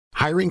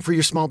Hiring for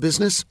your small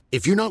business?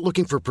 If you're not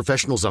looking for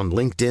professionals on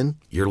LinkedIn,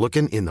 you're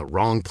looking in the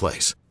wrong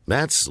place.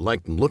 That's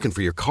like looking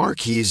for your car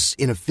keys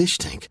in a fish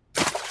tank.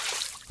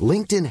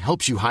 LinkedIn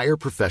helps you hire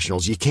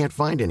professionals you can't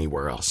find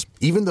anywhere else,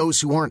 even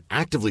those who aren't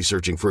actively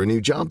searching for a new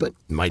job but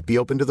might be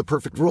open to the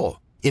perfect role.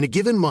 In a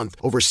given month,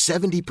 over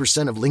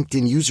 70% of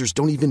LinkedIn users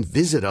don't even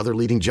visit other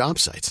leading job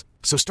sites.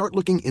 So start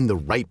looking in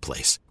the right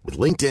place. With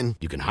LinkedIn,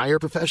 you can hire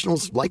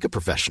professionals like a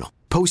professional.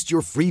 Post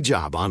your free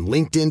job on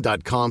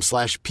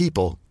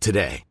linkedin.com/people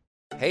today.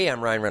 Hey,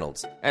 I'm Ryan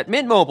Reynolds. At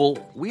Mint Mobile,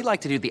 we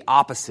like to do the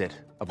opposite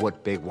of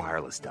what Big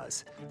Wireless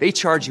does. They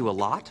charge you a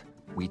lot,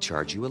 we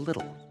charge you a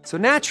little. So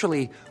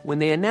naturally, when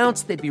they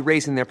announced they'd be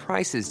raising their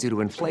prices due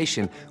to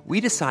inflation,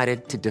 we decided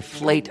to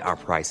deflate our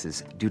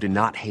prices due to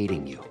not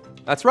hating you.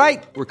 That's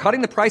right. We're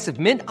cutting the price of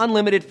Mint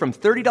Unlimited from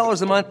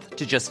 $30 a month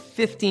to just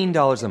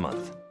 $15 a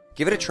month.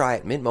 Give it a try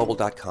at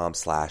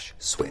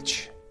mintmobile.com/switch.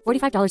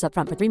 $45 up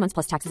front for 3 months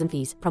plus taxes and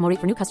fees. Promo rate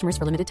for new customers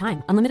for limited time.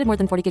 Unlimited more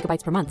than 40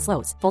 gigabytes per month.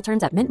 Slows full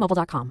terms at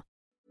mintmobile.com.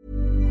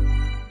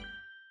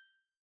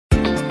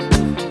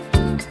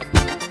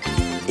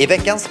 I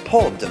veckans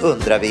podd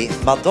undrar vi,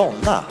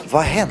 Madonna,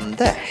 vad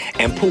hände?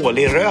 En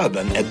påle i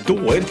röven är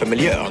dåligt för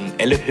miljön,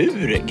 eller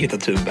hur, Greta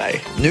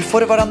Thunberg? Nu får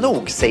det vara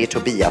nog, säger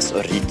Tobias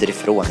och ryter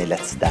ifrån i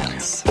Let's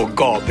Dance. Och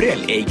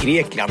Gabriel är i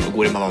Grekland och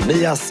går i Mamma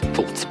Mias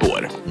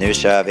fotspår. Nu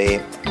kör vi.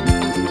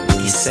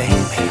 I säng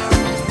med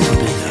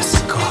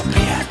Tobias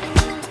Gabriel.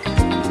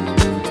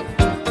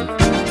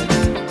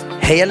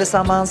 Hej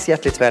allesammans,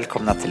 hjärtligt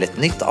välkomna till ett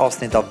nytt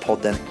avsnitt av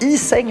podden I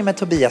säng med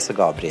Tobias och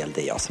Gabriel.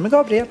 Det är jag som är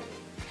Gabriel.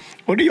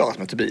 Och det är jag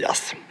som är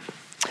Tobias.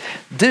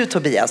 Du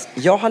Tobias,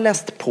 jag har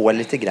läst på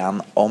lite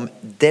grann om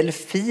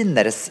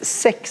delfiners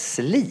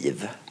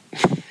sexliv.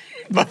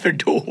 Varför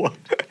då?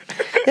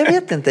 Jag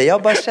vet inte,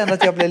 jag bara känner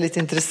att jag blev lite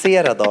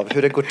intresserad av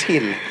hur det går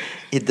till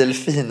i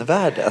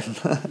delfinvärlden.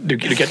 Du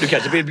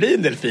kanske vill bli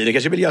en delfin, du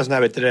kanske vill göra sån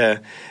här, vet du,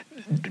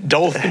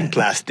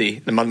 dolphinplasty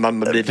när man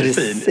blir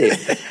delfin.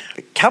 Precis.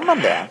 Kan man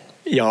det?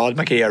 Ja,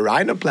 man kan göra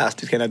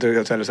rhinoplasty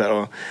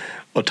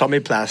och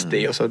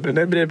tommyplasty och så blir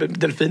det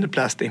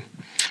delfinoplasty.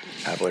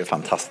 Det vore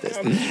fantastiskt.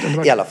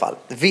 I alla fall,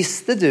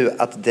 visste du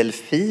att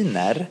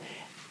delfiner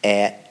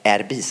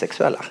är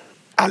bisexuella?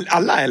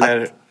 Alla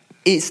eller?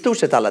 I stort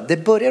sett alla. Det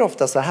börjar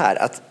ofta så här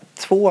att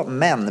två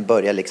män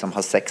börjar liksom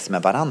ha sex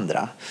med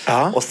varandra.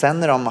 Ja. Och sen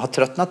när de har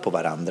tröttnat på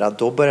varandra,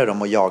 då börjar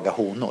de att jaga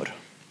honor.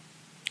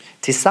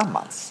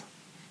 Tillsammans.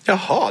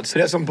 Jaha, så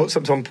det är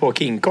som på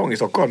King Kong i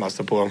Stockholm,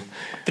 alltså på...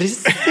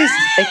 Precis,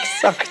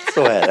 exakt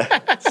så är det.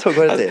 Så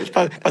går det till.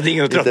 Fast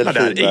ingen tröttnar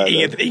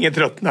där. Ingen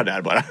tröttnar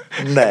där bara.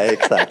 Nej,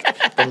 exakt.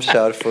 De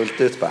kör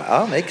fullt ut bara.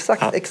 Ja,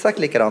 exakt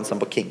likadant som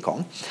på King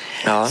Kong.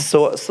 Ja.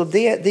 Så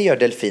det gör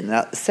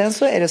delfinerna. Sen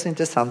så är det så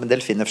intressant med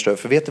delfiner, förstår du.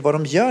 För vet du vad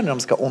de gör när de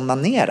ska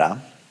onanera?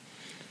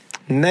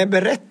 Nej,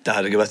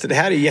 berätta. Det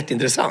här är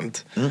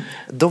jätteintressant.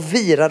 Då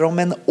virar de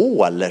en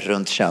ål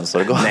runt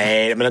könsorgan.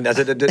 Nej, men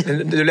alltså,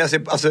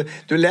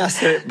 du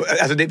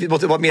läser, det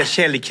måste vara mer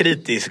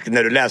källkritisk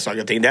när du läser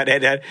någonting. Det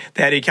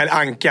här är Kalle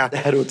Anka. Det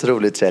här är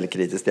otroligt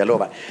källkritiskt, jag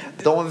lovar.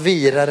 De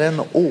virar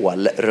en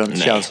ål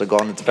runt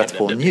könsorganet för att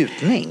få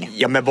njutning.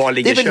 Ja, men var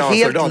ligger könsorganet?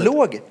 Det är väl helt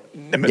lågt.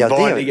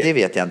 Ja, det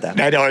vet jag inte.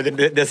 Nej,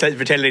 det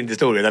förtäller inte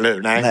historien, eller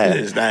hur?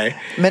 Nej.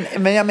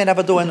 Men jag menar,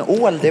 vadå, en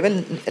ål, det är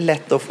väl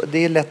lätt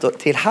att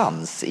till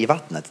hands i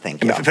vattnet,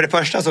 tänker jag. För det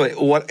första så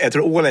jag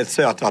tror ål är ett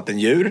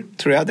sötvattendjur,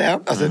 tror jag det är.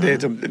 Alltså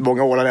det är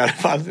många ålar i alla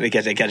fall. Det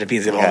kanske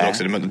finns i vatten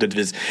också,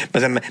 naturligtvis.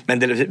 Men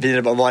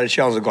det var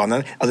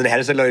könsorganen. Alltså det här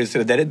är så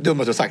löjligt, det är det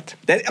dummaste du har sagt.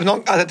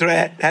 Jag tror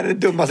det här är det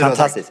dummaste du har sagt.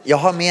 Fantastiskt. Jag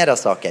har mera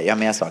saker.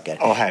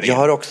 Jag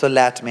har också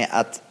lärt mig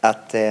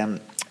att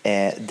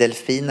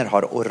delfiner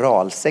har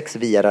oralsex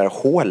via det här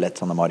hålet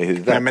som de har i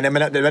huvudet. Nej, men det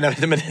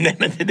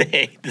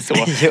är inte så.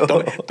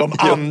 De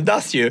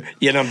andas ju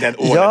genom den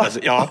ålen. Ja, alltså,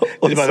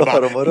 och så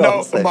har de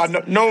oralsex.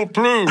 No,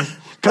 prove.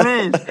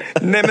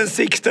 Nej, men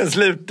Sixten,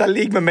 sluta,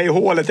 ligg med mig i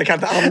hålet. Jag kan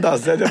inte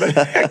andas.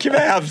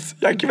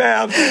 Jag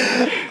kvävs.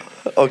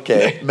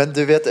 Okej, men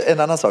du vet en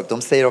annan sak.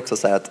 De säger också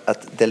så här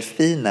att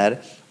delfiner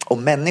och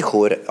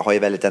människor har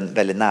ju en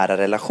väldigt nära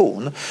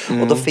relation.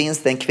 Och då finns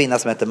det en kvinna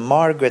som heter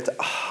Margaret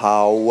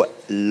Howe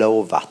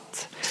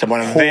Lovat. Som har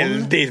en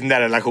väldigt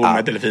nära relation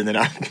med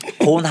delfinerna.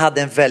 Hon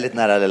hade en väldigt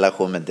nära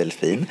relation med en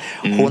delfin.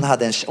 Hon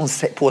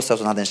påstår att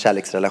hon hade en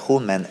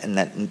kärleksrelation med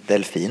en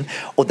delfin.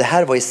 Och det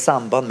här var i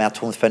samband med att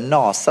hon för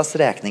NASAs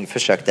räkning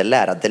försökte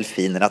lära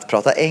delfinerna att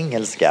prata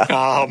engelska.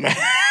 Ja, men...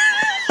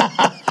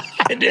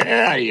 Du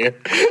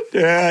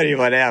hör ju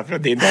vad det är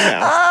från din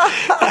del.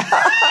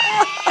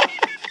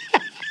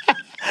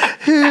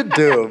 Hur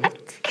dumt?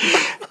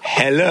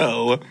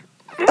 Hello.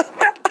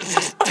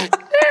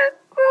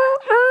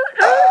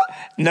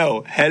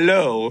 No,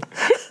 hello.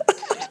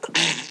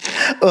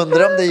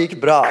 Undrar om det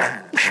gick bra.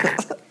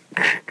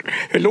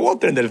 Hur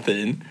låter en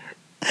delfin?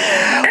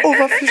 Och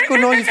varför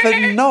skulle hon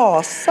för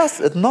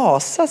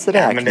NASAs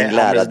räkning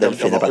lära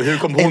delfiner? Hur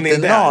kom hon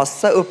in där?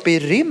 NASA upp i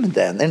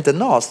rymden? Är inte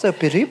NASA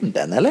upp i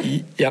rymden, eller?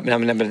 Ja,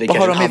 men det vad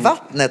har de i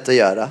vattnet att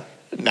göra?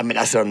 Nej men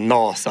alltså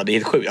NASA, det är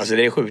helt sjukt. Alltså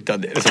det är sjukt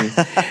att det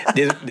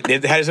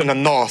här är sån där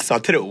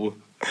NASA-tro.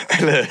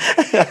 Eller?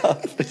 Ja,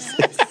 precis.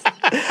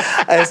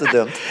 Det är så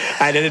dumt.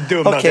 Nej, det är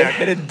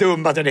det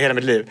dummaste i hela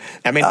mitt liv.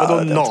 Jag menar,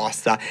 vadå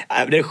NASA? Det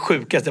är det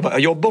sjukaste.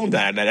 Jobbar hon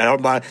där eller?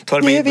 Jag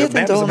vet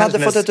inte,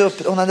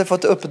 hon hade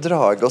fått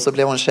uppdrag och så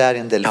blev hon kär i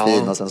en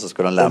delfin och sen så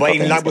skulle hon lära. Hon var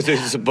inlagd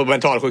på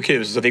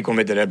mentalsjukhus och så fick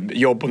hon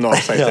jobb på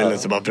NASA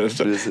istället.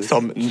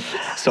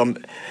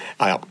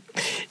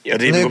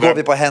 Nu går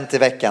vi på Hänt i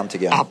veckan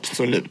tycker jag.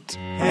 Absolut.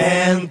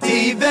 Hänt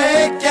i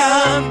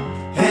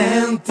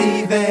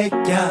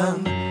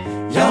veckan.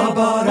 Jag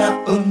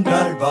bara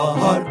undrar vad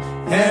har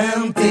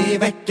hänt i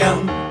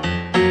veckan.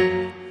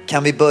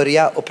 Kan vi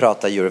börja och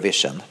prata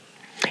Eurovision?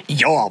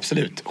 Ja,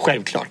 absolut.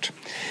 Självklart.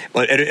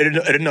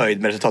 Är du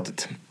nöjd med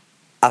resultatet?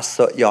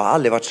 Alltså, jag har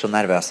aldrig varit så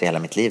nervös i hela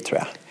mitt liv tror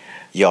jag.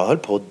 Jag höll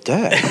på att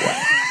dö.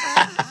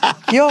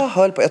 Jag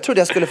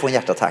trodde jag skulle få en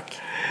hjärtattack.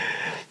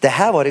 Det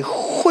här var det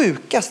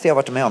sjukaste jag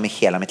varit med om i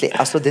hela mitt liv.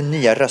 Alltså det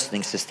nya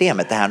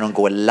röstningssystemet, det här när de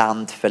går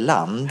land för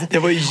land. Det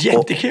var ju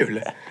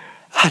jättekul.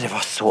 Det var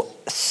så...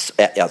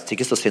 Jag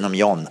tycker så synd om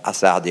John.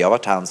 Alltså hade jag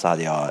varit han så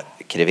hade jag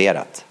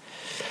kreverat.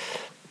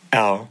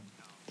 Ja.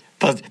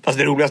 Fast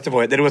det roligaste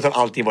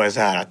alltid var så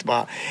här att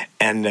bara,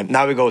 and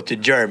now we go to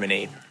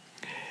Germany.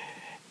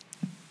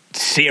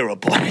 0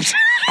 points.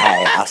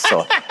 Nej,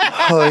 alltså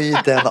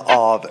höjden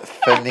av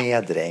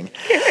förnedring.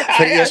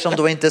 För er som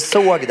då inte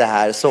såg det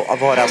här så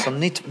var det alltså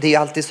nytt. Det är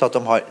alltid så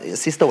att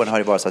sista åren har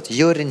det varit så att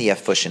juryn ger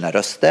för sina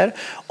röster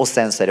och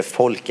sen så är det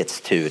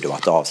folkets tur då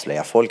att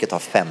avslöja. Folket har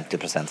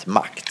 50%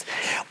 makt.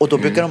 Och då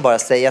brukar de bara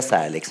säga så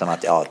här liksom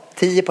att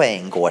 10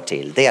 poäng går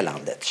till det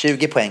landet,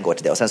 20 poäng går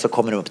till det och sen så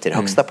kommer de upp till det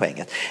högsta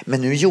poänget.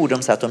 Men nu gjorde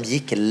de så att de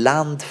gick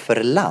land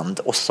för land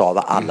och sa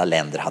vad alla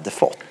länder hade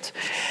fått.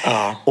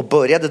 Och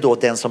började då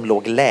den som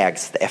låg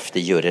lägst efter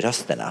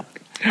juryrösterna.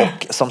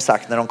 Och som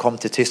sagt, när de kom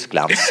till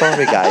Tyskland,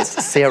 sorry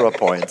guys, 0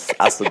 points.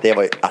 Alltså det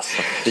var ju,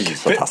 fy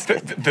så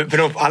taskigt.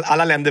 För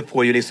alla länder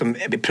får ju liksom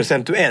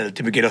procentuellt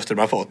hur mycket röster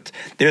de har fått.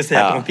 Det vill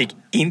säga att de fick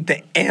inte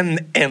en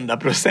enda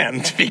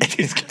procent fick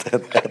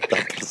Tyskland.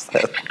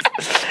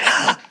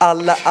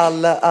 Alla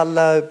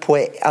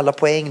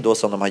poäng då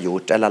som de har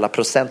gjort, eller alla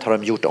procent har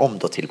de gjort om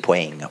då till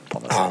poäng på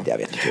något sätt. Jag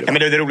vet inte hur det var.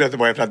 Men det roligaste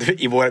var ju för att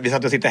vi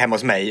satt och sittade hemma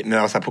hos mig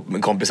med några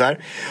kompisar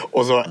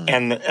och så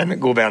en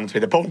god vän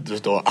som heter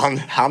Pontus då,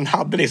 han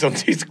hade liksom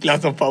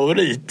Tyskland som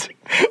favorit.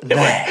 Det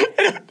var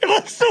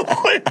så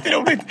sjukt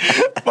roligt.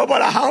 Det var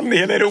bara han i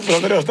hela Europa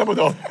som röstade på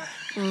dem.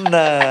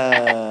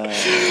 Nej.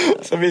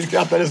 Så vi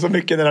skrattade så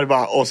mycket när det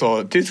var, och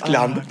så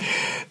Tyskland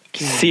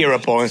 0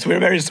 points. We're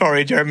very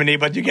sorry Germany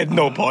but you get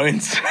no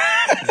points.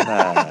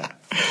 Nej.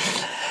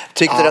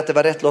 Tyckte du att det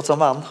var rätt låt som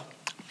vann?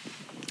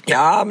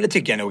 Ja, men det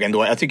tycker jag nog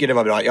ändå. Jag tycker det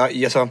var bra.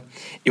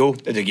 Jo,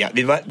 det tycker jag.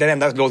 Det var den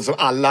enda låten som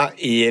alla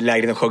i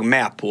lägret sjöng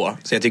med på.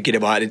 Så jag tycker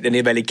den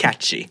är väldigt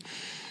catchy.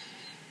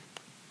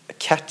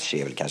 Catchy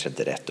är väl kanske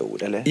inte rätt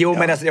ord, eller? Jo,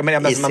 men alltså,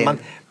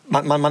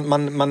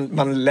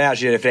 man lär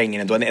sig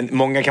refrängen ändå.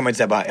 Många kan man inte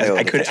säga bara I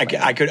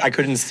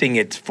couldn't sing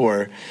it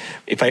for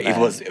if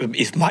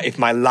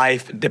my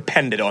life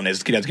depended on it.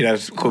 Skulle jag kunna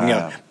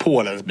sjunga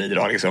Polens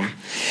bidrag liksom.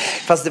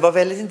 Fast det var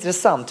väldigt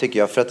intressant tycker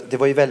jag, för att det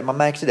var ju väldigt, man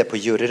märkte det på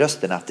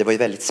juryrösterna att det var ju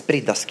väldigt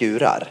spridda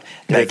skurar.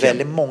 Det var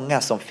väldigt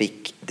många som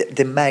fick,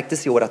 det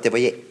märktes i år att det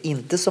var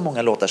inte så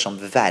många låtar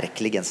som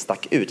verkligen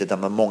stack ut, utan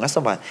det var många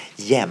som var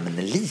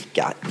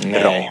jämnlika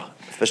bra.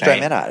 Förstår jag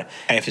med det här?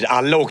 Nej, för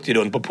alla åkte ju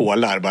runt på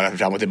pålar bara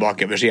fram och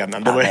tillbaka över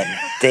scenen. Det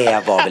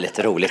var väl ett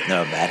roligt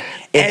nummer.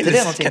 Är inte det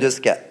någonting du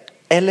ska...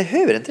 Eller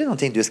hur? Är inte det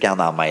någonting du ska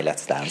anamma i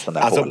Let's Dance?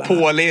 Alltså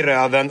påle i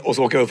röven och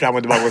så åka upp fram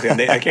och tillbaka och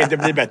det kan inte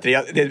bli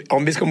bättre.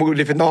 Om vi ska gå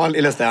till final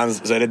i Let's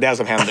Dance så är det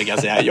som händer kan jag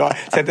säga. Jag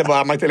sätter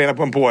bara Magdalena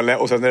på en påle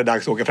och sen är det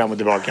dags att åka fram och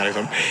tillbaka.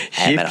 Liksom.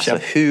 Nej, men alltså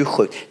hur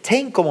sjukt.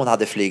 Tänk om hon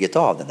hade flugit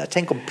av den där.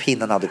 Tänk om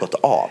pinnen hade gått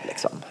av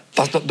liksom.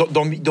 Fast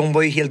de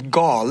var ju helt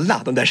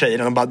galna, de där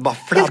tjejerna. De bara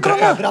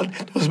fladdrade överallt.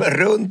 De var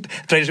runt.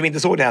 För er som inte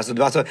såg det här så det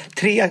var alltså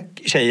 3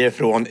 tjejer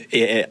från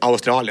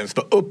Australien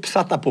som var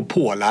uppsatta på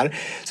pålar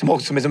som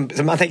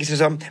man tänker sig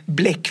som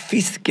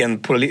bläckfisken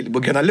på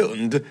Gröna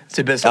Lund.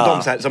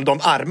 Som de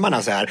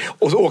armarna så här.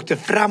 Och så åkte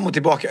fram och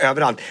tillbaka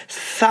överallt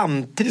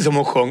samtidigt som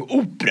hon sjöng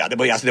opera. Det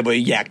var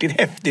ju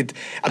jäkligt häftigt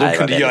att hon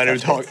kunde göra det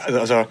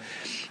överhuvudtaget.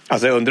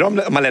 Alltså jag undrar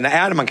om Malena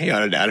Ernman kan göra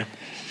det där.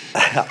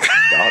 Ja,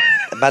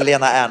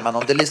 Malena Ernman,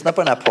 om du lyssnar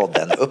på den här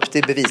podden, upp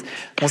till bevis.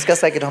 Hon ska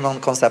säkert ha någon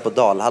konsert på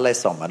Dalhalla i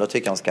sommar. Då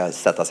tycker jag hon ska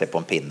sätta sig på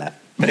en pinne.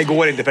 Men det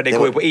går inte, för det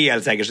går ju på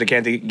el säkert. Så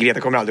Greta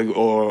kommer aldrig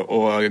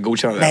att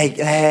godkänna det.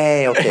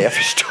 Nej, okej, jag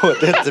förstår.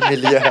 Det är inte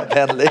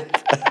miljövänligt.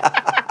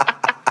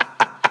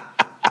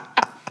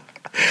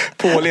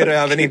 Pål i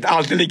röven inte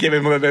alltid lika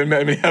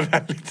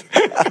miljövänligt.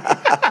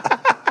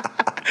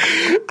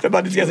 Det ska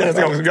jag säga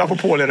nästa gång som jag får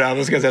Pål i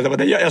röven, ska jag säga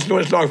att jag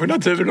slår ett slag för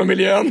naturen och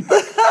miljön.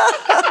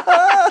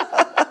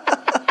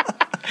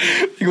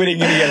 Det går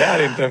ingen el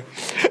här inte.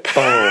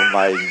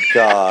 Oh my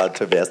god,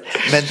 Tobias.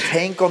 Men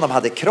tänk om de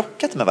hade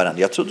krockat med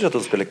varandra. Jag trodde att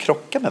de skulle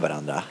krocka med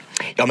varandra.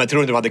 Ja, men jag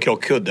tror inte de hade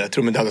krockkudde. Jag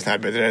tror inte de hade sån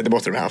här. Det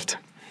måste de ha haft.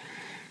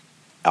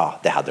 Ja,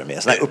 det hade de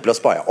ju. Sådana här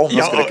uppblåsbara. Om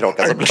de skulle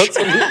krocka så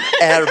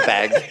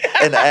airbag.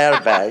 En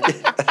airbag.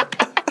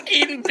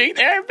 Inbyggd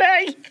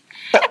airbag.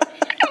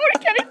 Jag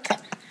orkar inte.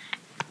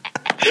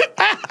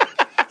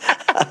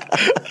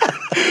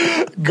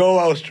 Go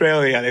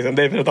Australia liksom.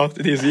 Det är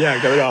fantastiskt. Det är så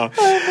jäkla bra.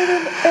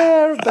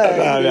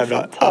 Airbag. Det är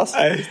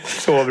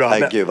fantastiskt. Så bra.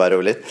 Nej, gud vad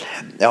roligt.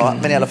 Ja,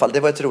 men i alla fall, det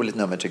var ett roligt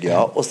nummer tycker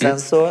jag. Och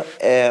sen så,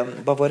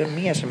 vad var det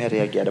mer som jag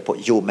reagerade på?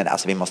 Jo, men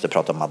alltså vi måste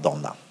prata om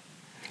Madonna.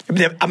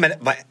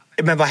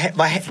 Men vad hände?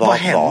 Vad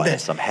var det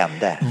som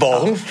hände? Var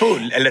hon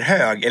full eller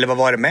hög? Eller vad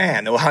var det med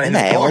henne? Och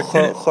nej,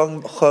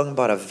 hon sjöng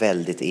bara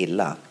väldigt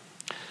illa.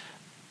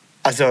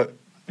 Alltså,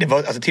 det var,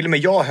 alltså till och med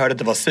jag hörde att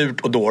det var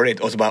surt och dåligt.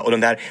 Och, så bara, och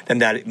den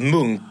där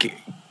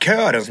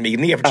munkkören som gick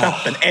ner för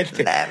trappen.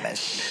 Nej men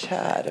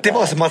kära. Det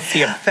var som att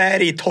se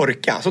färg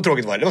torka. Så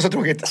tråkigt var det. Det var så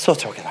tråkigt. Så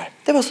tråkigt var det.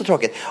 Det var så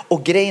tråkigt.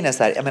 Och grejen är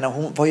så här, jag menar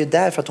hon var ju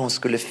där för att hon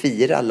skulle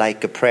fira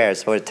Like a Prayer,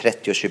 så var det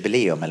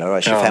 30-årsjubileum eller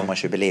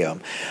 25-årsjubileum.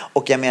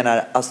 Och jag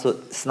menar, alltså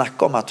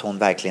snacka om att hon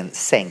verkligen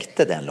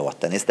sänkte den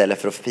låten.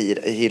 Istället för att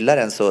hylla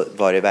den så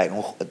var det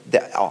verkligen,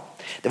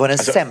 det var den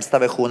sämsta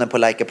versionen på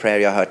Like a Prayer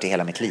jag har hört i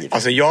hela mitt liv.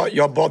 Alltså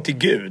jag bad till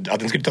Gud att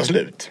den skulle ta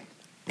slut.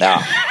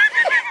 Ja.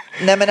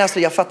 Nej men alltså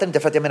jag fattar inte,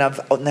 för att jag menar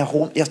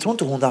jag tror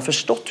inte hon har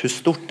förstått hur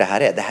stort det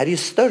här är. Det här är ju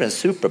större än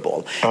Super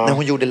Bowl. När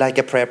hon gjorde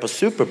Like a Prayer på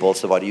Super Bowl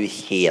så var det ju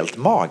helt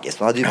magiskt.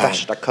 Hon hade ju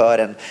värsta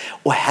kören.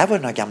 Och här var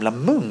det några gamla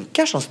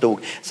munkar som stod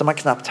som man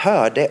knappt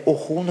hörde. Och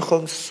hon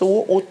sjöng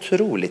så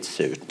otroligt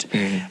surt.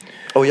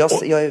 Och jag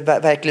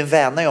är verkligen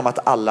vänner om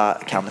att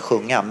alla kan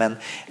sjunga.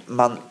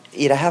 Men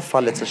i det här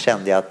fallet så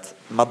kände jag att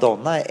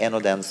Madonna är en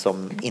av den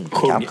som inte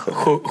kan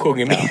sjunga.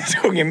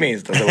 Sjunger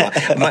minst.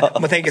 Alltså,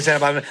 man tänker så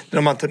här,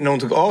 när hon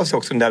tog av sig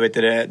också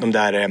de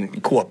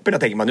där kåporna,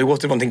 tänker man, nu går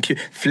det någonting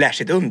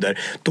flashigt under.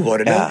 Då var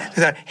det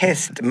så här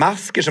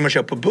hästmasker som man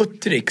köpt på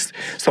Buttricks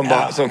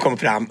som kom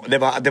fram. Det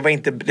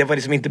var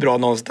liksom inte bra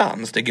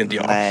någonstans, tycker inte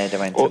jag. Nej, det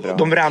var inte bra.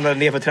 De ramlade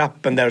ner för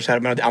trappen där och så här,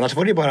 men annars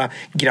var det bara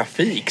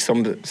grafik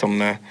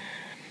som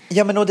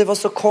Ja, men och det var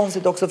så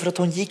konstigt också, för att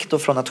hon gick då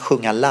från att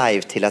sjunga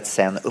live till att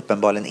sen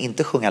uppenbarligen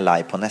inte sjunga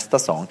live på nästa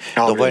sång.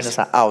 Ja, då var det en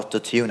sån här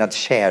autotunad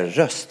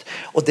Cher-röst.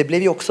 Och det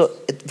blev ju också,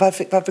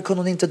 varför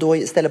kunde hon inte då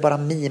istället bara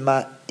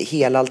mima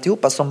hela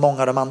alltihopa som många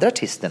av de andra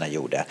artisterna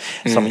gjorde,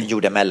 som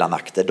gjorde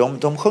mellanakter.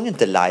 De sjöng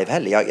inte live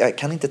heller. Jag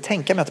kan inte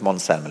tänka mig att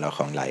Måns Zelmerlöw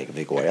sjöng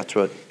live igår.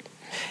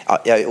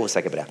 Jag är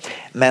osäker på det.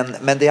 Men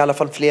det är i alla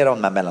fall flera av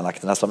de här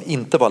mellanakterna som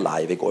inte var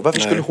live igår. Varför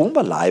skulle hon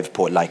vara live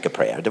på Like a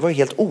Prayer? Det var ju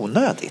helt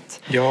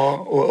onödigt. Ja,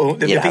 och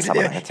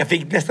jag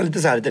fick nästan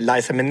lite så här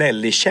Liza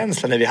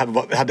Minnelli-känsla när vi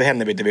hade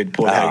henne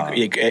på det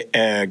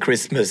här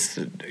Christmas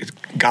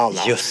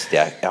gala. Just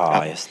det,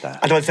 just det.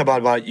 Att det var så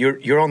bara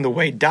you're on the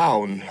way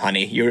down,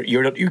 honey.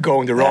 You're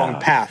going the wrong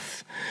path.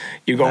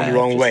 You're going the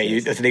wrong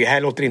way. Alltså, det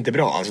här låter inte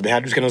bra. Alltså, det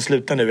här, du ska nog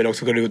sluta nu, eller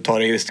också ska du ta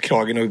dig just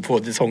kragen och få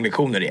till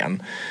sånglektioner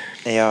igen.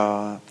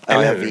 Ja,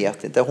 jag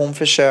vet inte. Hon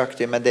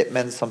försökte ju,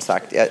 men som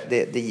sagt,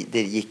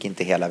 det gick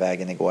inte hela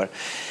vägen igår.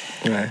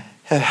 Nej.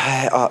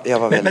 Ja, jag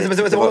var väldigt... Men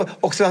det var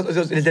också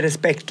lite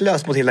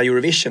respektlöst mot hela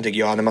Eurovision, tycker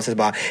jag, när man säger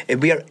bara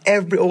we are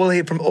all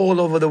here from all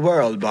over the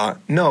world, bara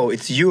no,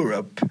 it's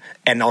Europe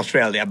and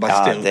Australia, but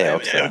still. Det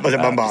också.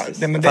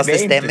 Fast det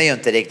stämmer ju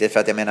inte riktigt, för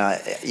att jag menar,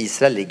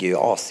 Israel ligger ju i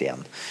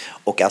Asien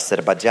och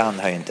Azerbaijan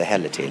hör ju inte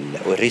heller till,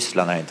 och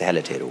Ryssland hör ju inte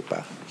heller till Europa.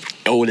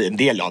 Jo, en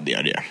del av det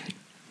gör det.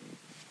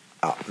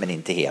 Ja, men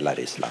inte hela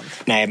Ryssland.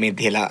 Nej, men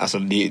inte hela, alltså,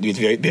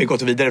 vi har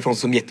gått vidare från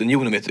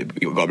Sovjetunionen,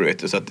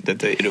 Gabriel, så att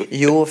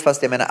Jo,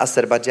 fast jag menar,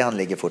 Azerbaijan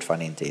ligger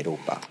fortfarande inte i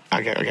Europa.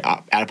 Okej,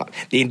 ja, i alla fall.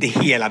 Det är inte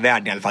hela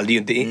världen i alla fall. Det är ju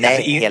inte, nej,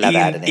 alltså, hela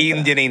världen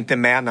Indien är inte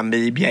med,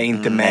 Namibia är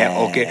inte med,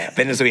 och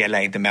Venezuela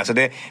är inte med. Så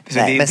men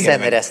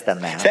sen är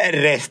resten med. Sen är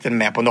resten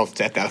med på något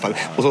sätt i alla fall.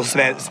 Och så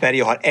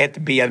Sverige har ett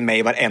ben med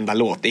i varenda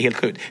låt. Det är helt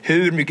sjukt.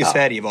 Hur mycket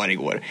Sverige var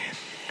igår?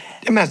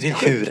 Men alltså, det är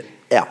sjukt.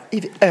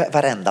 I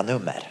varenda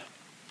nummer.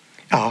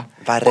 Ja,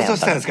 och så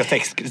svenska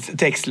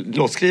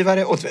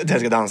låtskrivare och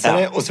svenska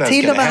dansare och svenska...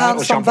 Till och med han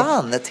som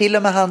vann,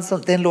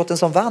 den låten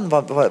som vann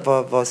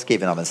var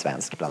skriven av en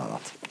svensk bland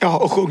annat. Ja,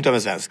 och sjungit av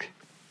en svensk.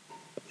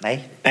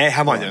 Nej,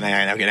 han var inte.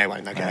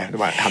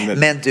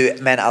 Nej.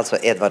 Men alltså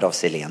Edvard af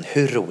Sillén,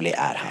 hur rolig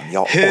är han?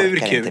 Jag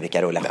orkar inte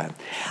vilka roliga skämt.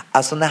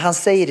 Alltså när han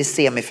säger i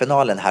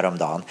semifinalen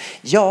häromdagen,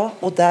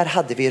 och där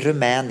hade vi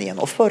Rumänien,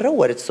 och förra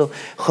året så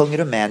sjöng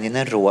Rumänien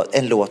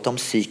en låt om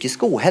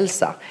psykisk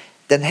ohälsa.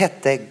 Den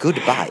hette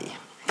Goodbye.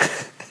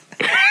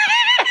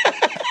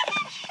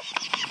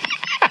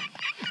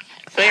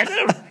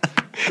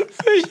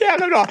 Så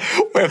jävla bra.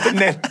 Och efter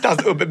Nettas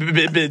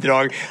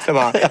bidrag så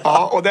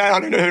bara, och där har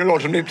ni nu hur en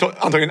låt som ni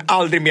antagligen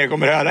aldrig mer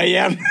kommer höra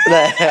igen.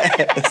 Nej,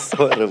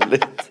 så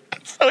roligt.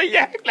 Så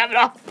jävla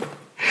bra.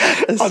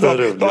 Så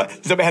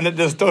roligt. Som hände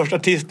den största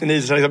artisten i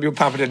Israel som gjort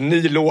framför en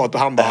ny låt,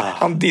 och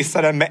han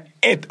dissade den med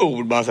ett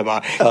ord bara så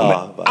bara,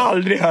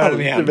 aldrig höra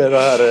den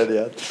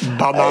igen.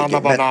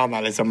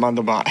 Banana liksom, man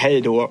då bara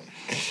hej då.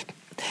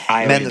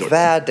 Men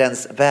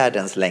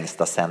världens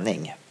längsta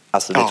sändning.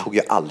 Alltså det tog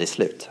ju aldrig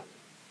slut.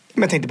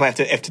 Men jag tänkte på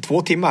efter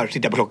 2 timmar,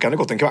 tittade jag på klockan, det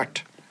gått en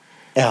kvart.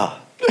 Ja.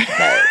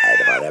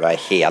 Nej, det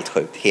var helt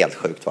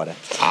sjukt var det.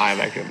 Ja,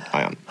 verkligen.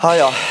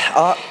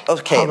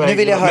 Okej. Nu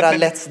vill jag höra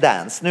Let's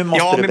Dance. Nu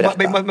måste du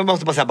berätta. Men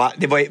måste bara säga,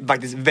 det var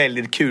faktiskt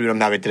väldigt kul om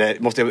det här, vet du,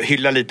 måste jag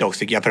hylla lite också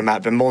tycker jag för de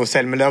här. För Måns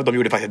Zelmerlöw, de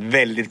gjorde faktiskt ett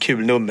väldigt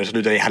kul nummer så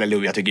slutade i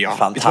Halleluja tycker jag.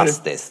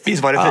 Fantastiskt.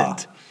 Visst var det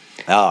fint?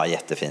 Ja,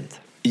 jättefint.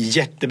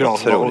 Jättebra.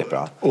 Otroligt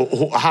bra.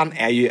 Och han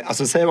är ju,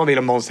 alltså säger man vill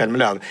om Måns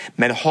Zelmerlöw,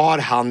 men har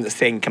han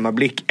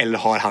sängkammarblick eller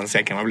har han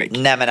sängkammarblick?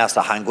 Nej men alltså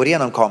han går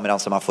igenom kameran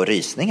så man får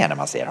rysningar när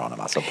man ser honom,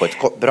 alltså på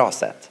ett bra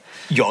sätt.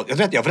 Jag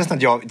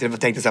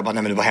tänkte så här,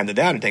 nej men vad hände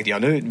där? Nu tänkte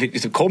jag, nu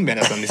kom jag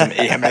nästan liksom,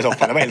 i hemma i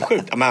soffan, det var helt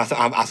sjukt. Men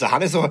alltså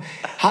han är så,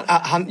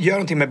 han gör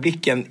någonting med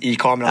blicken i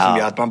kameran som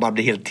gör att man bara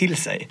blir helt till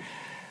sig.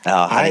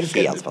 Ja, han är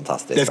helt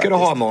fantastisk. Det ska du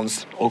ha,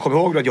 Måns. Och kom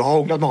ihåg att jag har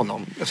hånglat med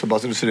honom. Så bara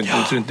så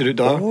inte du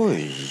dör.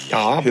 Oj,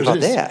 ja, hur var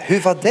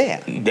det?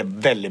 Det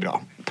är väldigt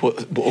bra. På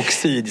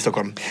Oxid i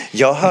Stockholm.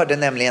 Jag hörde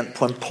nämligen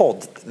på en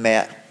podd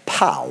med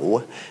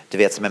Pau, du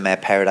vet som är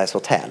med Paradise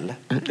Hotel.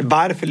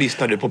 Varför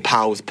lyssnar du på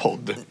Paus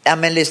podd? Ja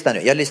men lyssna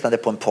nu, jag lyssnade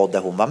på en podd där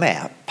hon var med,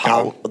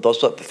 Pau, och då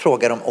så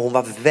frågade de, och hon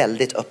var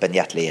väldigt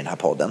öppenhjärtig i den här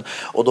podden,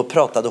 och då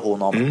pratade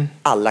hon om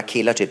alla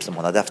killar typ som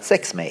hon hade haft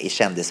sex med i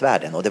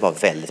kändisvärlden, och det var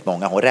väldigt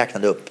många, hon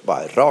räknade upp,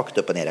 bara rakt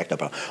upp och ner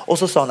räknade upp, och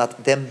så sa hon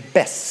att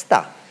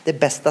det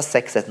bästa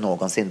sexet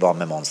någonsin var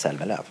med Måns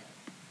Zelmerlöw.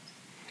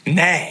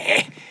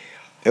 Nej!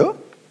 Jo.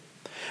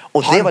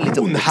 Och det var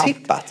lite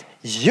otippat.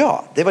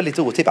 Ja, det var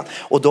lite otippat.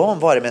 Och då har hon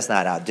varit med sån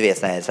här, du vet,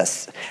 sån här,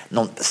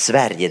 någon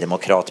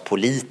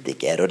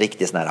Sverigedemokrat-politiker och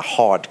riktigt sån här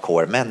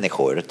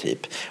hardcore-människor typ.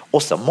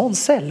 Och så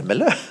Måns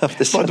Zelmerlöw.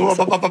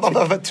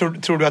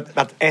 Tror du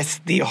att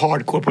SD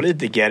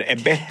hardcore-politiker är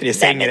bättre i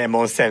sängen än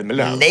Måns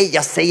Zelmerlöw? Nej,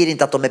 jag säger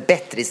inte att de är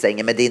bättre i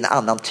sängen, men det är en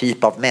annan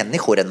typ av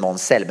människor än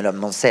Måns Zelmerlöw.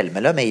 Måns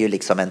Zelmerlöw är ju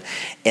liksom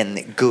en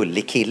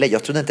gullig kille.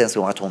 Jag trodde inte ens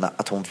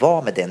att hon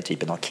var med den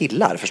typen av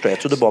killar, förstår jag.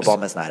 Jag trodde bara var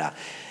med sån här...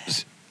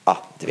 Ja,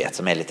 du vet,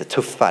 som är lite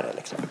tuffare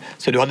liksom.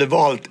 Så du hade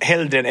valt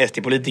hellre en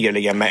SD-politiker att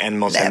ligga med en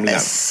Måns Zelmerlöw? Nej,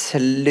 men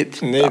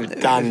sluta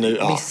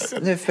nu.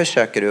 Nu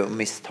försöker du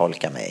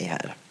misstolka mig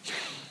här.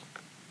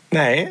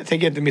 Nej, jag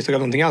tänker inte misstolka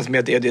någonting alls.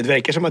 Men det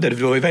verkar som att det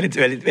var väldigt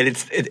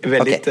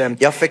okay.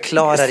 Jag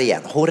förklarar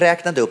igen. Hon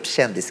räknade upp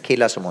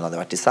kändiskillar som hon hade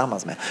varit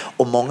tillsammans med.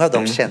 Och många av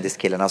de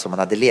kändiskillarna som hon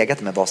hade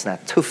legat med var såna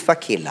här tuffa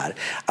killar.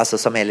 Alltså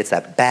som är lite så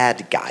här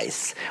bad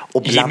guys.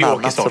 Och bland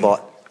annat så var...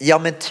 Ja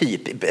men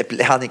typ,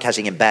 han är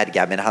kanske ingen bad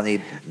guy, men han är ju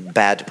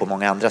bad på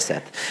många andra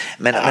sätt.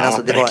 Men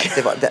alltså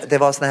det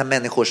var såna här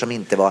människor som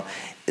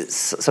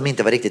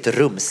inte var riktigt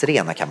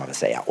rumsrena, kan man väl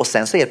säga. Och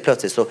sen så helt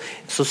plötsligt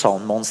så sa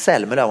hon Måns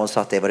Zelmerlöw, hon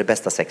sa att det var det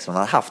bästa sex hon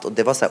hade haft. Och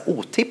det var så här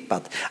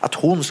otippat att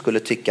hon skulle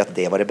tycka att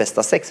det var det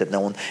bästa sexet, när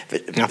hon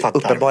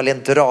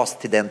uppenbarligen dras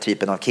till den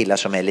typen av killar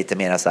som är lite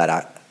mer så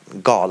här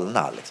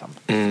galna liksom.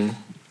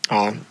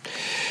 Ja.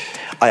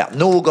 Ja,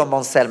 nog om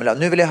Måns Zelmerlöw.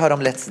 Nu vill jag höra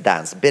om Let's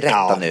Dance.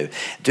 Berätta nu.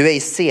 Du är i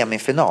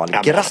semifinal.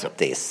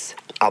 Grattis.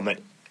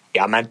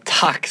 Ja men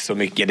tack så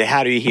mycket. Det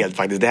här är ju helt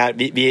faktiskt.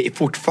 Vi är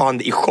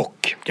fortfarande i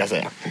chock, kan jag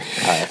säga.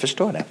 Ja, jag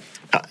förstår det.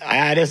 Ja,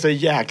 det är så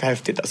jäkla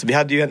häftigt. Alltså, vi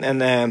hade ju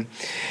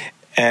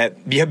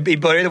vi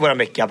började våra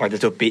vecka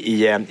faktiskt uppe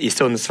i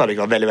Sundsvall. Det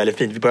var väldigt, väldigt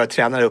fint. Vi började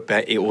träna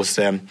uppe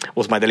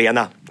hos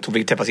Magdalena. Så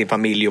fick träffa sin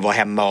familj och vara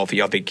hemma. Och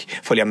jag fick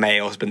följa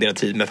med och spendera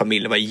tid med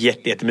familjen. Det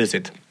var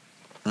jättemysigt.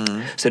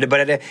 Så det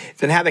började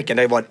den här veckan,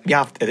 vi har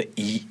haft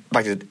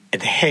faktiskt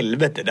ett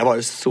helvete. Det har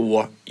varit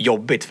så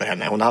jobbigt för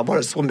henne. Hon har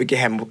varit så mycket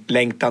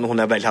hemlängtan. Hon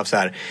har väl haft så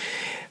här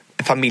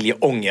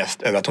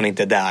familjeångest över att hon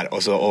inte är där.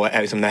 Och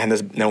liksom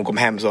när hon kom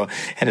hem så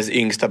hennes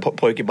yngsta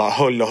pojke bara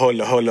höll.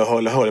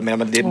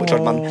 Men det är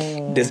klart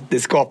det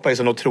skapar ju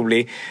sån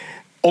otrolig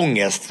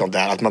ångest sånt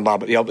där, att man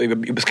bara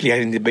jag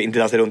skulle inte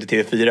dansa runt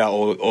i TV4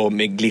 och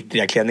med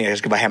glittriga klänningar. Jag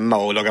ska vara hemma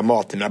och laga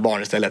mat till mina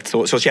barn istället.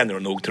 Så känner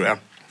hon nog, tror jag.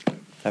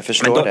 Jag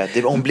förstår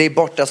det. Hon blir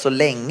borta så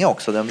länge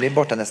också. Den blir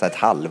borta nästan ett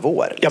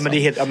halvår. Liksom. Ja, men det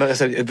är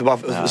helt bara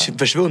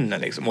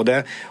försvunnen liksom. Och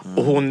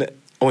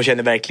hon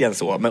känner verkligen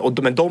så.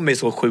 Men de är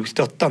så sjukt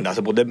stöttande.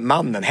 Alltså både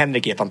mannen,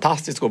 Henrik, är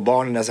fantastisk, och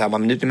barnen är så här,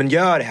 men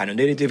gör det här nu.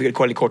 Det är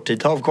lite kort tid.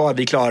 Ta kvar,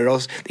 vi klarar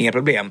oss. Det är inga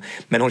problem.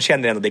 Men hon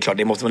känner ändå, det är klart,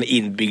 det måste vara en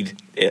inbyggd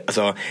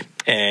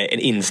en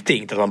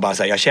instinkt. Att man bara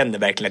säger, jag känner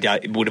verkligen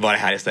att jag borde vara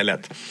här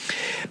istället.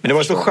 Men det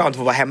var så skönt att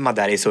få vara hemma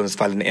där i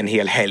Sundsvall en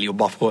hel helg och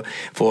bara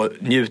få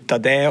njuta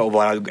det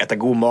och äta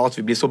god mat.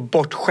 Vi blir så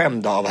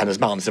bortskämda av hennes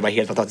man, så det var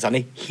helt fantastiskt. Han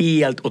är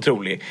helt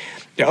otrolig.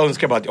 Jag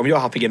önskar bara att om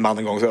jag fick en man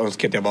en gång, så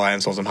önskar jag att jag var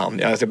en sån som han.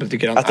 Jag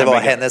tycker att det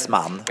var hennes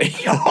man.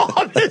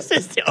 Ja,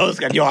 precis. Jag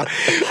önskar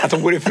att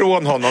hon går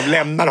ifrån honom,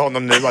 lämnar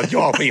honom nu, att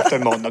jag får gifta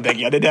med honom. Det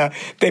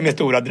är min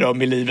stora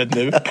dröm i livet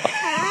nu.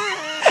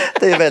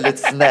 Det är väldigt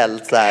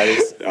snällt så här.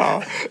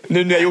 Ja,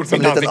 nu när jag gjort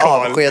min dans i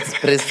Karl.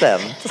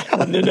 Avskedspresent.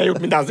 Ja, nu när jag gjort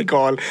min dans i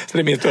Karl, så det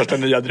är min största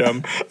nya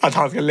dröm att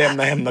han ska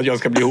lämna henne, att jag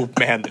ska bli ihop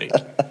med Henrik.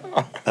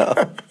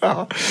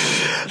 Ja.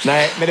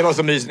 Nej, men det var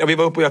så mysigt. Vi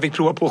var uppe och jag fick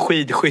prova på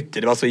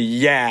skidskytte. Det var så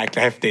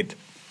jäkla häftigt.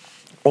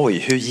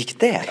 Oj, hur gick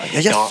det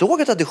då? Jag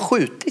såg att du hade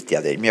skjutit,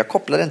 men jag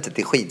kopplade inte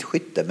till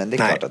skidskytte. Men det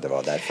är klart att det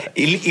var därför.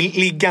 I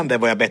liggande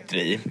var jag bättre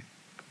i.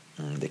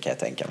 Det kan jag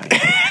tänka mig.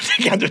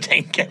 Det kan du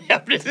tänka,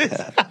 ja, precis.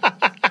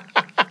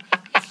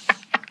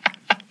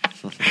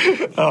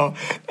 Ja,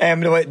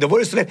 men då var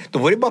det så lätt. Då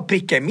var det bara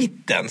pricka i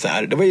mitten så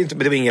här.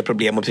 Det var inga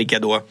problem att pricka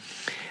då.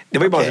 Det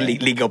var ju bara att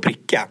ligga och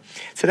pricka.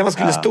 Sen när man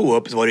skulle stå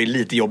upp så var det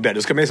lite jobbigare.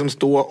 Då ska man liksom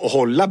stå och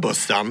hålla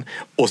bussen.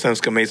 Och sen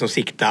ska man liksom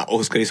sikta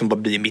och ska liksom bara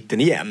bli i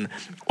mitten igen.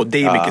 Och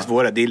det är mycket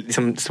svårare. Det är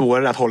liksom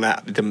svårare att hålla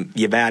liksom,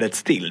 geväret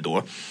still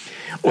då.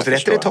 Och sen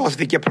efter ett tag så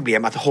fick jag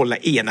problem att hålla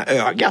ena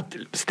ögat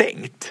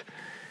stängt.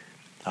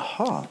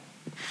 Jaha.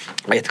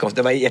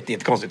 Det var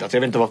jättekonstigt. Alltså,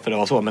 jag vet inte varför det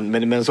var så,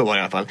 men så var det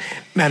i alla fall.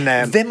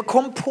 Vem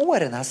kom på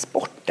den här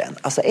sporten?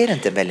 Alltså är det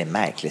inte en väldigt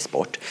märklig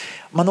sport?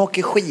 Man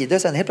åker skidor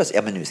och sen helt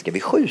plötsligt, men nu ska vi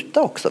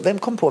skjuta också. Vem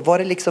kom på? Var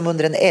det liksom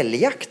under en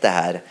älgjakt det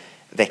här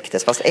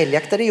väcktes? Fast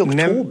älgjakter är i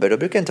oktober, då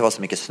brukar det inte vara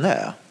så mycket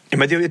snö. Ja,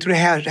 men jag tror det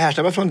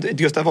härstammar från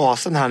Gustav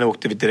Vasa när han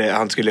åkte,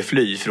 han skulle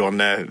fly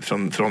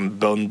från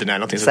bönderna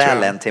eller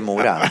Sälen till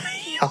Mora.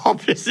 Ja,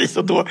 precis.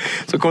 Och då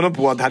så kom de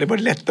på att det hade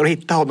varit lättare att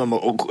hitta honom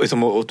och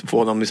få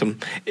honom liksom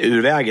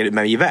ur vägen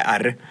med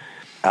gevär.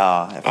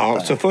 Ja,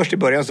 så först i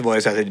början så var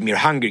det så här mer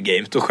Hunger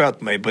Games. Då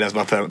sköt man ju på den som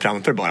var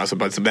framför bara. Så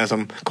den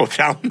som kom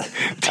fram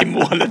till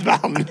målet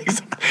vann.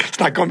 Liksom.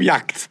 Snacka om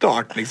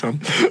jaktstart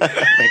liksom. Det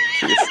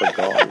är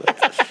så galet.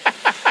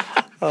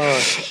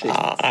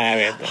 Jag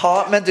vet inte.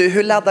 Ja, men du,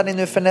 hur laddar ni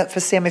nu för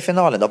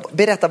semifinalen då?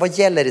 Berätta, vad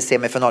gäller i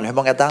semifinalen? Hur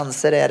många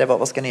danser är det?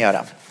 Vad ska ni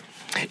göra?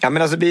 Ja,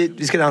 men alltså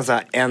vi ska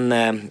dansa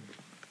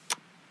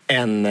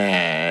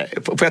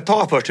får jag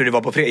ta först hur det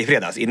var i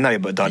fredags innan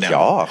vi tar den?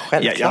 Ja,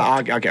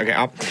 självklart.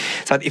 Ja.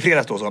 Så att i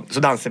fredags då så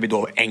dansade vi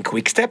då en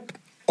quickstep.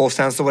 Och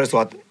sen så var det så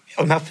att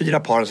de här 4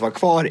 paren som var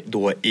kvar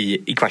då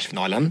i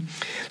kvartsfinalen,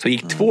 så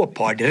gick 2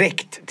 par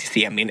direkt till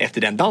semin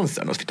efter den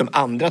dansen. Och så fick de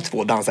andra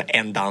 2 dansa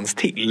en dans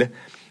till.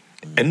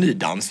 En ny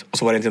dans. Och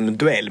så var det en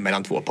duell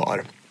mellan 2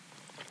 par.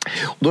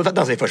 Och då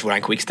dansade vi först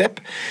våran quickstep.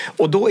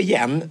 Och då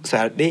igen så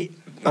här,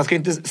 man ska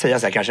inte säga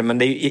så här kanske,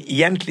 men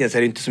egentligen så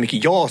är det inte så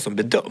mycket jag som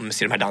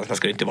bedöms i de här danserna,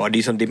 ska det inte vara.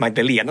 Det är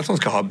Magdalena som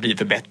ska bli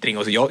förbättring,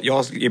 och så jag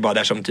är bara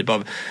där som typ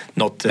av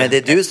något. Men det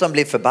är du som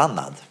blir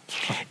förbannad.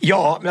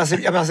 Ja, men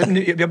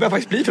jag börjar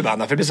faktiskt bli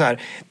förbannad, för det blir så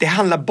här, det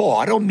handlar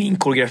bara om min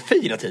koreografi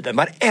hela tiden.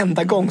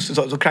 Varenda gång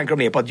så klankar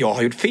de ner på att jag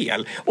har gjort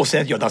fel och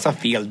säger att jag dansar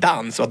fel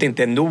dans och att det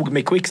inte är nog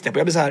med quickstep. Och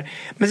jag blir så här,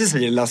 men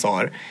Cecilia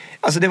Lazar,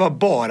 alltså det var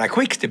bara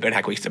quickstep i den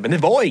här quickstepen, det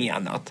var inget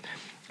annat.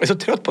 Jag är så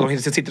trött på att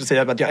de sitter och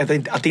säger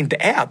att det inte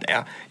är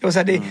det. Jag vill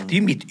säga, det är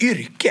ju mitt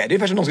yrke. Det är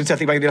ungefär som någon som säger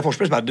till Magdalena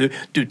Forsberg att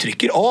du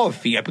trycker av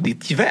fel på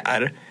ditt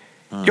gevär.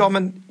 Ja,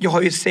 men jag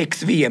har ju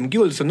 6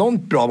 VM-guld, så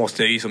någon bra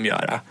måste jag ju som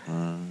göra.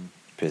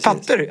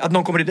 Fattar du? Att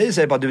någon kommer till dig och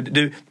säger bara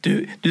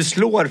du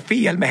slår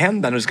fel med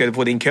händerna när du ska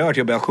få din kör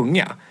till att börja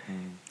sjunga.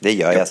 Det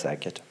gör jag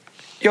säkert.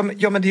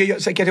 Ja, men det gör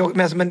jag säkert.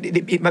 Men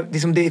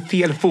det är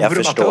fel forum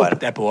att ta upp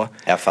det på.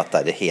 Jag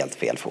fattar, det är helt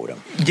fel forum.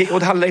 Och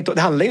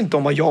det handlar inte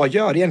om vad jag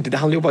gör egentligen. Det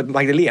handlar ju om vad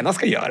Magdalena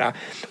ska göra.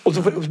 Och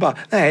så bara,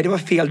 nej, det var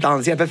fel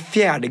dans igen för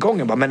 4:e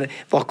gången. Bara, men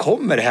var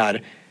kommer det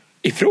här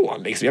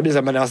ifrån? Liksom? Jag blir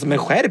så här, men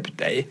skärp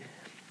dig.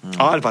 Ja,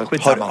 i alla fall,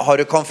 skitsamma. Har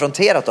du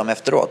konfronterat dem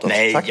efteråt?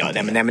 Nej,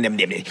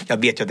 jag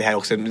vet ju att det här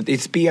också det är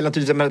ett spel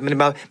naturligtvis,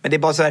 men det är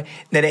bara så här,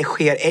 när det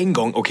sker en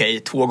gång, okej,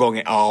 2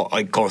 gånger, ja,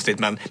 konstigt,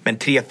 men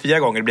 3-4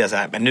 gånger blir det så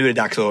här, men nu är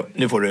det dags, och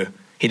nu får du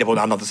hitta på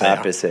något annat att säga.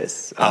 Ja,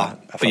 precis. Ja,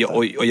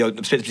 och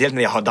jag, speciellt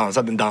när jag har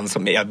dansat en dans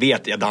som jag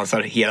vet, jag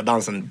dansar hela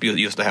dansen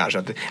just det här, så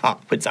att, ja,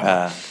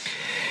 skitsamma.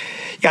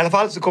 I alla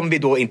fall så kommer vi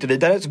då inte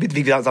vidare, så fick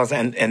vi dansa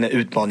en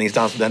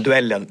utmaningsdans, den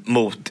duellen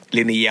mot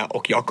Linnea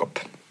och Jakob.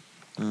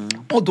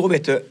 Och då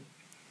vet du,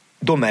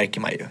 då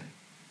märker man ju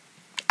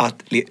att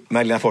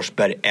Magdalena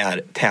Forsberg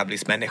är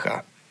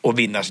tävlingsmänniska och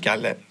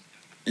vinnarskalle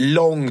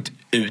långt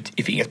ut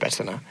i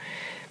fingerspetsarna.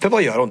 För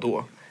vad gör hon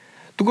då?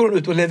 Då går hon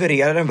ut och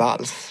levererar en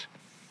vals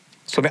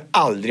som jag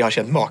aldrig har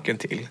känt maken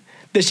till.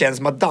 Det känns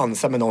som att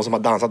dansa med någon som har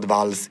dansat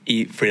vals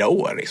i flera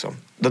år liksom.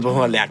 Det hon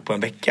har lärt på en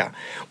vecka.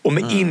 Och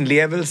med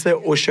inlevelse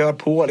och kör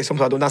på liksom,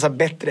 så att de dansar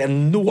bättre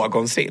än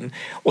någonsin.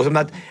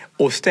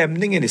 Och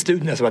stämningen i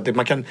studion är så att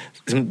man kan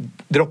liksom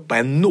droppa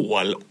en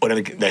nål och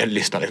det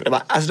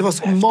lyssnar. Alltså det var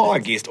så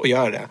magiskt att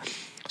göra det.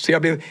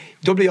 Så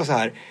då blev jag så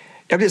här,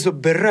 jag blev så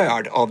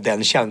berörd av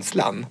den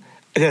känslan.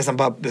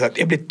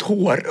 Jag blev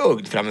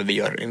tårögd framme vid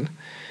juryn.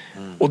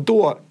 Och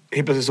då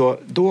helt plötsligt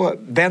då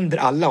vänder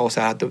alla och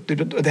säger att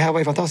det här var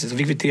ju fantastiskt. Så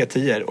fick vi 3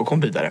 10 och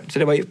kom vidare. Så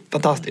det var ju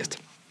fantastiskt.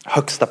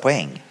 Högsta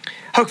poäng?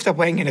 Högsta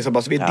poängen är så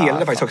bara, så vi delade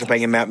faktiskt högsta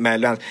poängen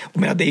med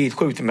och det är ju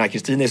sjukt, för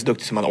Kristina är så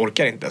duktig som man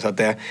orkar inte. Så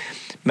att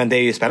men det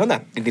är ju spännande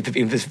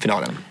inför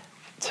finalen.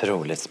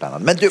 Otroligt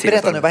spännande. Men du,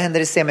 berätta nu, vad händer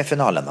i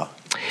semifinalen då?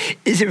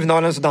 I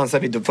semifinalen så dansar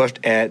vi då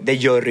först, det är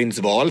juryns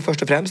val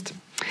först och främst.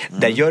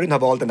 Där juryn har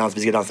valt en dans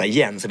vi ska dansa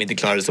igen som vi inte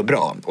klarade så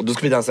bra. Och då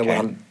ska vi dansa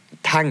våran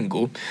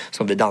tango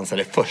som vi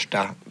dansade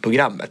första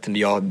programmet.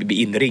 Jag blev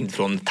inringd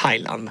från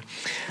Thailand.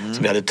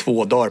 Så vi hade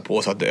 2 dagar på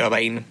oss att öva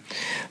in.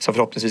 Så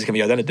förhoppningsvis kan vi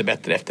göra den lite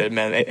bättre efter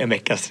med en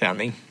veckas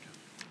träning.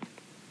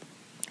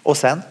 Och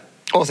sen?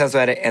 Och sen så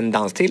är det en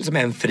dans till som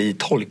är en fri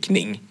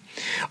tolkning.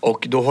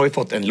 Och då har vi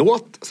fått en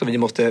låt som vi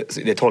måste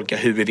tolka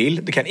hur vi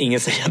vill. Det kan ingen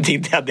säga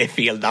att det är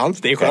fel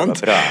dans. Det är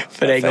skönt.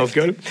 För en gångs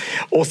skull.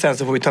 Och sen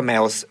så får vi ta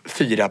med oss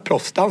 4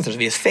 proffsdansare. Så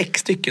vi är 6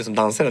 stycken som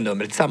dansar en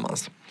nummer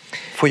tillsammans.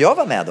 Får jag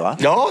vara med då?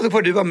 Ja, då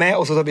får du vara med.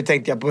 Och så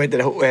tänkte jag på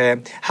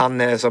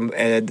han som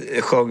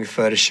sjöng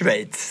för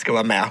Schweiz ska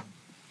vara med.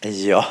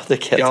 Ja, det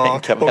kan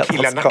jag tänka mig.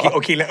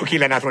 Och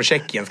killarna från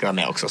Tjeckien ska vara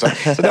med också. Så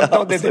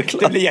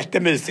det blir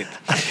jättemysigt.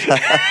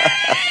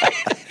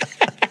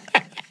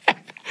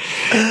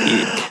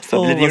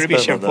 Så blir det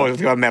Eurovision folk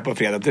ska vara med på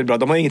fredag. Det är bra.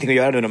 De har ingenting att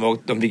göra nu.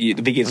 De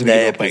fick in så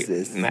mycket poäng.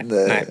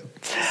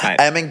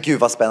 Nej, men gud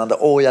vad spännande.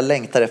 Jag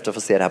längtar efter att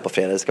få se det här på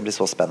fredag. Det ska bli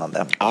så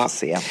spännande att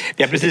se.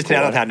 Vi har precis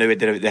tränat här nu.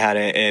 Det här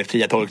är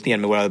fria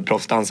tolkningen med våra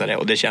proffsdansare.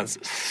 Och det känns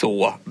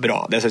så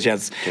bra. Det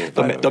känns,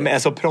 de är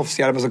så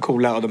proffsiga, de är så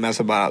coola och de är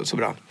så bra.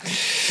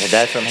 Det är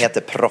därför de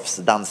heter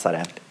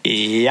proffsdansare.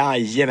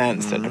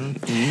 Jajamensan.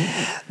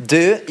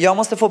 Du, jag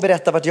måste få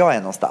berätta vart jag är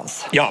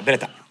någonstans. Ja,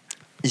 berätta.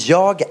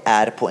 Jag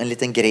är på en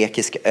liten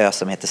grekisk ö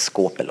som heter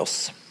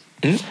Skopelos.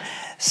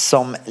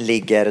 Som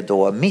ligger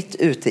då mitt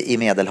ute i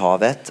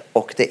Medelhavet.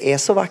 Och det är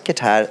så vackert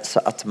här så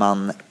att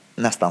man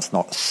nästan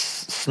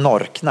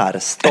storknar.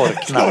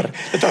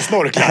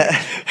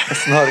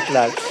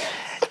 Snorklar.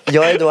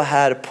 Jag är då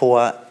här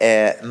på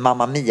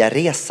Mamma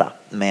Mia-resa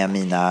med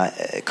mina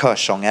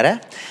körsångare.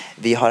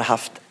 Vi har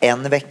haft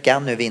en vecka,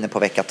 nu är vi inne på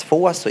vecka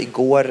 2. Så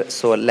igår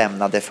så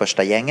lämnade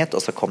första gänget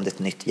och så kom det ett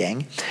nytt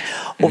gäng.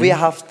 Och vi har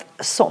haft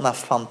sådana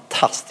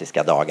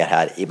fantastiska dagar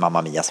här i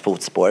Mamma Mias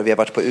fotspår. Vi har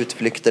varit på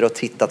utflykter och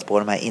tittat på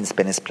de här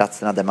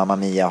inspelningsplatserna där Mamma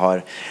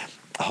Mia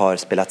har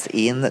spelats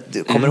in.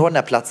 Du kommer ihåg den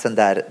här platsen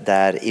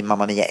där i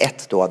Mamma Mia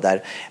 1 då,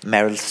 där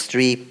Meryl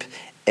Streep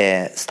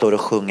står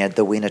och sjunger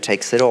The Winner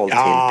Takes It All till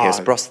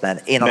Pierce Brosnan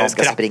innan de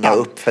ska springa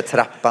upp för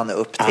trappan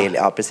upp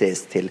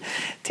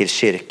till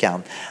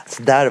kyrkan.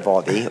 Så där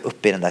var vi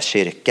uppe i den där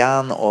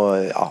kyrkan och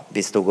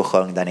vi stod och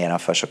sjöng där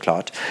nedanför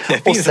såklart.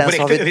 Det finns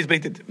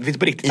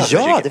på riktigt.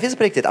 Ja, det finns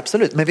på riktigt,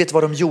 absolut. Men vet du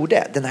vad de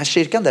gjorde? Den här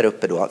kyrkan där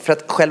uppe då, för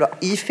att själva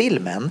i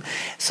filmen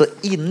så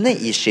inne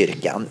i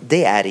kyrkan,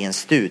 det är i en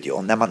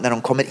studio. När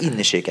de kommer in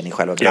i kyrkan i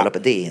själva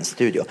bröllopet, det är i en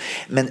studio.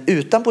 Men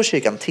utanpå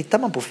kyrkan, tittar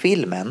man på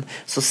filmen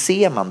så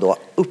ser man då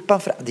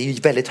uppanför, det är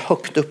ju väldigt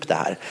högt upp det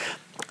här.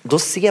 Då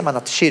ser man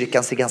att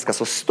kyrkan ser ganska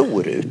så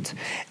stor ut.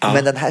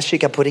 Men den här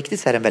kyrkan på riktigt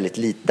så är den väldigt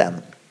liten.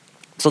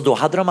 Så då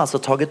hade de alltså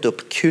tagit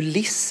upp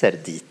kulisser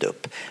dit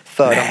upp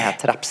för de här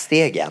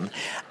trappstegen.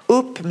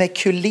 Upp med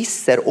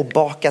kulisser och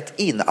bakat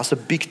in, alltså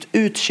byggt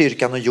ut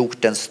kyrkan och gjort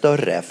den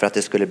större för att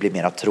det skulle bli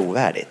mer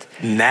trovärdigt.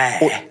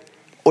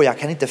 Och jag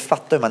kan inte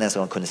fatta hur man ens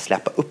kunde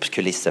släppa upp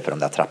kulisser för de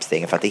där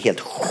trappstegen, för att det är helt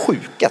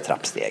sjuka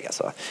trappsteg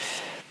alltså.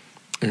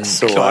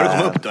 Så, klarar du att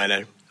komma upp då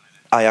eller?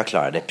 Ja, jag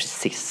klarade det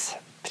precis.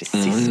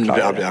 Precis.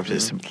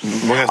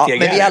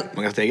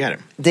 Många steg är det?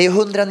 Det är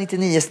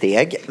 199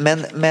 steg,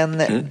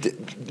 men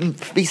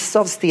vissa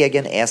av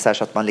stegen är så här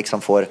så att man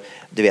liksom får,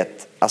 du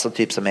vet, alltså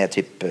typ som är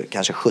typ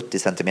kanske 70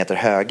 centimeter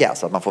höga,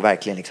 så att man får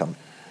verkligen liksom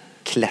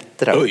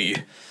klättra.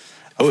 Oj,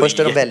 först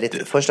är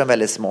de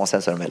väldigt små,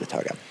 sen så är de väldigt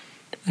höga.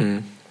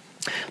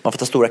 Man får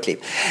ta stora kliv.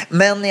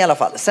 Men i alla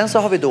fall, sen så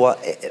har vi då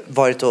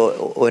varit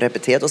och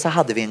repeterat, och så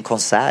hade vi en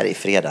konsert i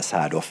fredags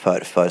här då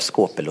för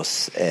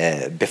Skopelos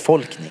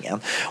befolkningen.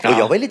 Och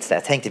jag var lite så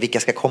här, jag tänkte vilka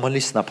ska komma och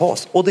lyssna på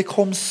oss? Och det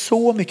kom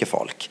så mycket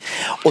folk.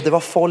 Och det var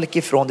folk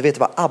ifrån, du vet,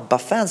 det var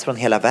ABBA-fans från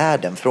hela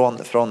världen,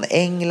 från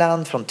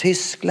England, från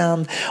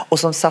Tyskland, och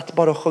som satt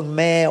bara och sjöng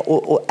med,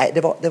 och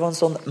det var en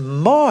sån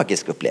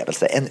magisk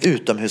upplevelse, en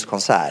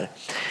utomhuskonsert.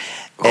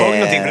 Sjöng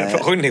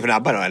någonting från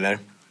ABBA då, eller?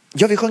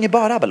 Ja, vi sjunger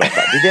bara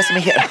ABBA-låtar. Det är det som är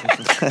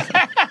helt...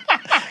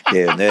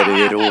 Gud, nu är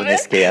du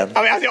ironisk igen.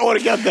 Ja, men jag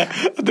orkar inte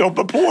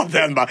droppa på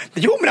den bara.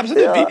 Jo, men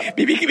absolut,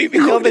 vi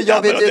sjunger men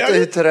jag vet inte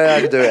hur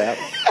trög du är.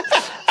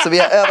 Så vi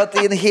har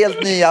övat in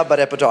helt ny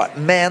ABBA-repertoar.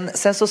 Men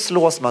sen så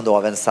slås man då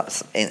av en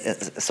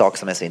sak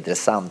som är så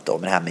intressant då,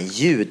 med det här med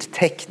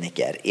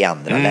ljudtekniker i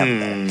andra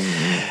länder.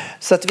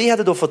 Så att vi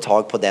hade då fått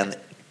tag på den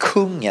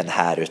kungen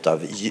här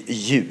utav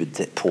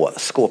ljud på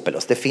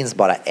Skopelos. Det finns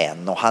bara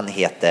en, och han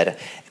heter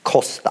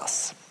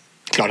Kostas.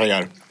 Klart han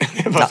gör.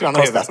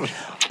 Kostas.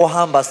 Och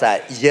han bara så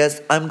här: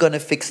 yes, I'm gonna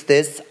fix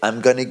this.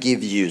 I'm gonna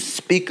give you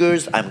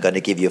speakers. I'm gonna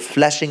give you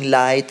flashing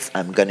lights.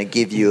 I'm gonna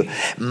give you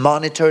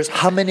monitors.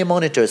 How many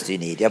monitors do you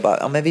need? Jag bara,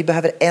 ja, men vi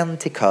behöver en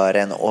till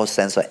kören och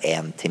sen så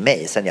en till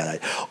mig. Sen jag,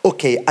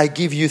 okay, I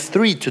give you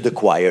 3 to the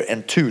choir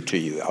and 2 to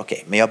you.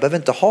 Okej, men jag behöver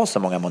inte ha så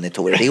många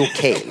monitorer. Det är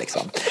okej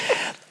liksom.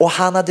 Och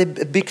han hade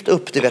byggt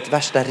upp, du vet,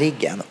 värsta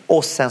riggen.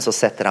 Och sen så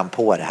sätter han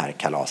på det här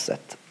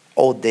kalaset.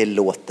 Och det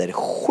låter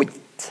skit.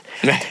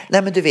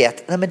 Nej, men du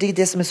vet, men det är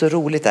det som är så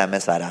roligt där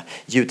med så här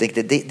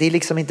ljudteknik. Det är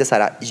liksom inte så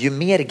här, ju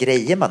mer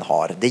grejer man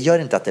har, det gör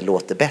inte att det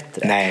låter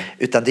bättre. Nej.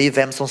 Utan det är ju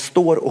vem som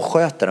står och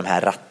sköter de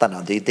här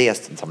rattarna. Det är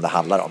det som det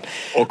handlar om.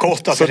 Och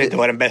Kostas kanske inte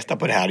var den bästa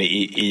på det här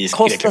i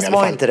Kostas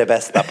var inte det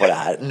bästa på det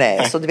här.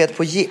 Nej, så du vet,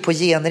 på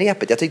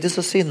genrepet, jag tyckte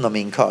så synd om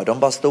min kör. De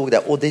bara stod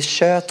där och det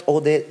kött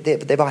och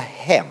det var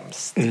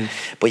hemskt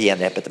på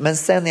genrepet. Men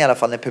sen i alla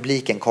fall när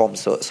publiken kom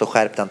så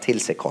skärpte han till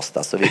sig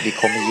Kostas, så vi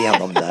kom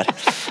igenom där.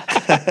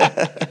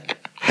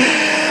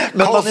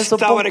 Men Kosta man är så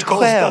vad det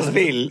kostas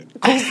vill.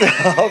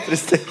 Ja,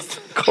 precis.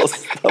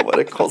 Kosta vad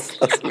det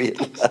kostas vill.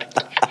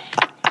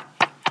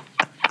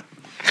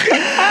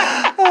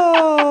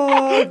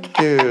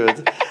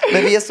 Gud.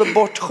 Men vi är så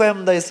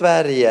bortskämda i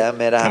Sverige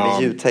med det här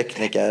med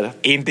ljudtekniker.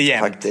 Inte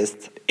jämt. Faktiskt.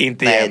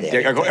 Inte Nej,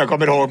 jämt. Jag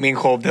kommer ihåg min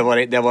show.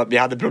 Vi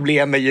hade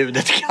problem med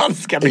ljudet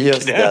ganska mycket.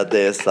 Just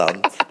det är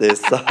sant. Det är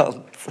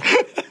sant.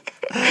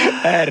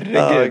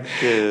 Herregud.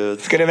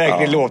 Gud. Ska det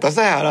verkligen låta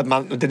så här att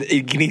man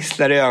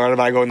gnisslar i ögonen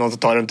varje gång någon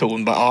tar en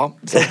ton? Bara,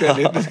 så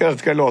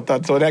ska det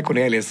låta. Så det är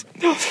Cornelis.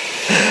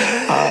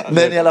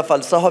 Men i alla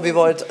fall så har vi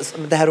varit,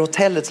 det här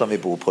hotellet som vi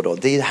bor på då,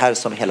 det är här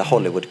som hela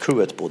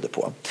Hollywood-crewet bodde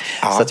på.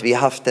 Så att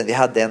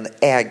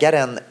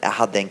ägaren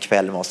hade en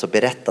kväll med oss och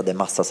berättade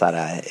massa så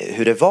här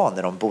hur det var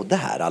när de bodde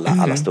här,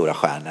 alla stora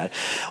stjärnor.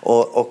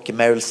 Och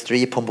Meryl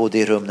Streep, hon bodde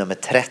i rum nummer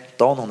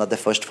 13. Hon hade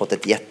först fått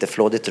ett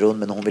jätteflådigt rum,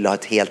 men hon ville ha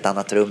ett helt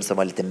annat rum som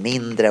var lite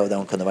mindre och där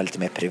hon kunde vara lite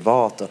mer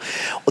privat.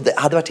 Och det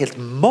hade varit helt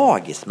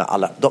magiskt med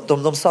alla.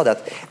 De sa det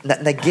att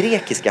när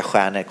grekiska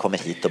stjärnor kommer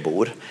hit och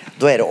bor,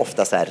 då är det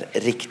ofta så här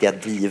riktiga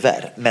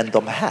diver. Men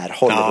de här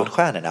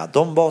Hollywoodstjärnorna,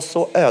 de var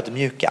så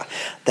ödmjuka.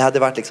 Det hade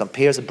varit liksom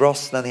Pierce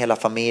Brosnan, hela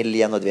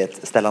familjen, och du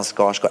vet Stellan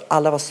Skarsgård.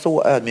 Alla var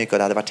så ödmjuka och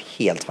det hade varit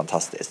helt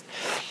fantastiskt.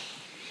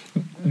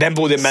 Vem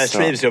bodde i Meryl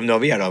Streeps rum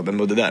av er då? Vem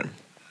bodde där?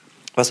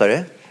 Vad sa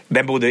du?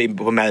 Vem bodde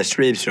på Meryl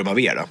Streeps rum av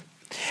er då?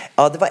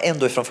 Ja, det var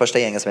ändå från första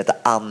gängen som heter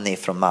Annie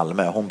från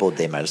Malmö. Hon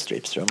bodde i Meryl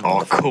Streeps rum.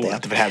 Ja,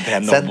 coolt för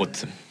henne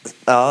mot.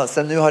 Ja,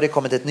 sen nu har det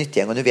kommit ett nytt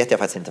gäng och nu vet jag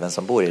faktiskt inte vem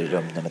som bor i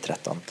rum nummer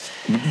 13.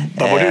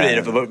 Vad bor du i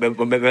då?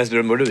 Vems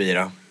rum bor du i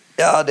då?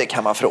 Ja, det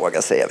kan man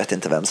fråga sig. Jag vet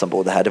inte vem som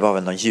bodde här. Det var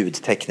väl någon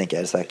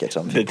ljudtekniker säkert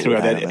som det tror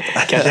jag det.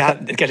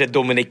 Kanske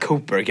Dominic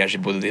Cooper kanske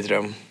bodde i ditt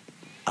rum.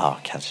 Ja,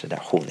 kanske det.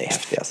 Hon är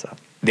häftig alltså.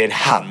 Det är en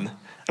han.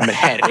 Men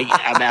herregud,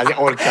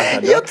 jag orkar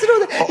inte. Jag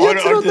trodde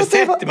har du att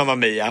sett det var Mamma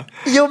Mia?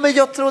 Jo, men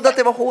jag trodde att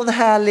det var hon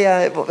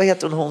härliga. Vad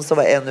heter hon som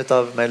var en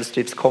av Meryl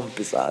Streeps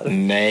kompisar?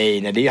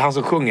 Nej, det är han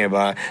som sjunger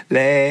bara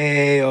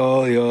Lay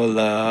all your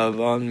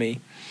love on me.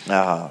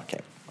 Jaha,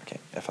 okej.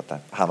 Jag fattar.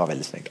 Han var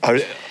väldigt snygg.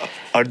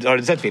 Har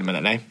du sett filmen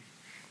eller? Nej?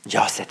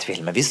 Jag har sett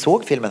filmen. Vi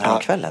såg filmen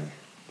här kvällen.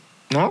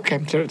 Ja,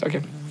 okej. Trevligt,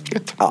 okej.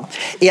 Ja.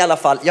 I alla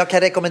fall, jag kan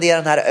rekommendera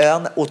den här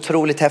ön.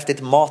 Otroligt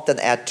häftigt. Maten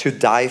är to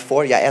die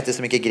for. Jag äter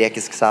så mycket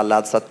grekisk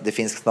sallad så att det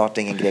finns snart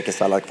ingen grekisk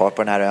sallad kvar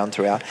på den här ön,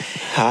 tror jag.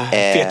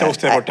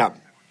 Fetaost är borta.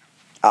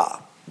 Ja,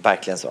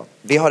 verkligen så.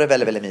 Vi har det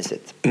väldigt, väldigt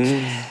mysigt.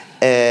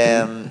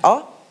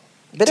 Ja,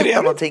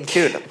 berätta någonting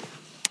kul.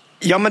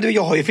 Ja, men du,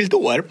 jag har ju fyllt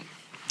år.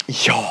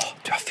 Ja,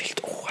 du har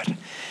fyllt år.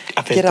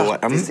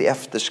 Grattis i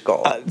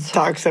efterskott.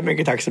 Tack så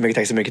mycket.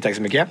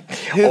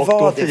 Hur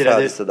var din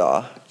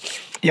födelsedag?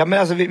 Ja, men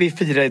alltså vi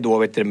firade då,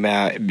 vet du,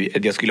 med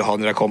att jag skulle ha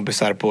några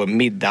kompisar på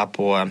middag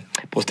på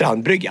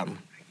Strandbryggan.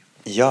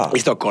 Ja. I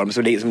Stockholm,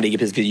 som ligger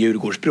precis vid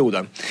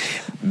Djurgårdsbron.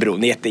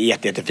 Bron är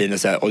jättefin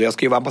och jag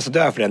ska ju vara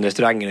ambassadör för den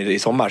restaurangen i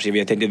sommar, så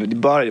jag tänkte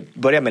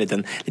börja med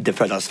en liten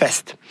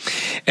födelsedagsfest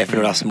för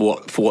några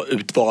få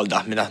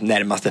utvalda, mina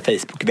närmaste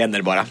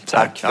Facebook-vänner bara. Så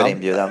tack för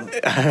inbjudan.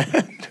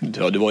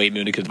 Ja, du var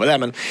inbjuden, du kunde inte vara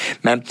där,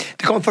 men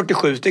det kom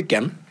 47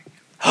 stycken.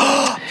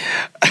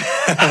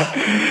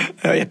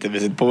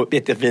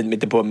 Jättefint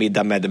mitt på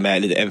middag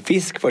med en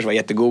fisk. Först var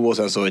jättegod och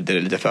sen så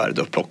lite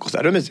förrättsplock och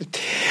så där.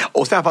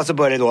 Och sen fast så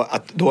började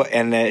då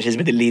en tjej som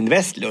heter Linn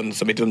Westlund,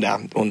 som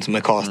hon som är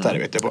castare,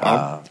 vet du.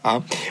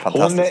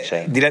 Hon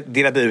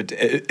delade ut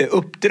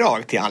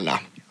uppdrag till alla.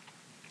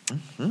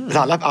 Så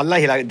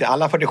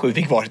alla 47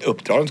 fick varsitt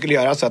uppdrag de skulle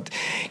göra. Så att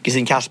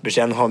Kristin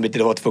Kaspersen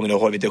var tvungen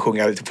att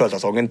sjunga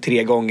födelsedagssången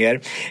 3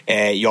 gånger.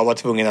 Jag var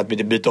tvungen att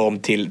byta om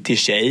till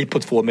tjej på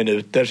 2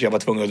 minuter. Så jag var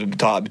tvungen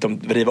att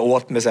riva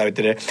åt med så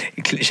här,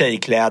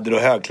 tjejkläder och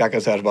högklackar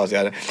och så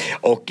här.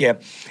 Och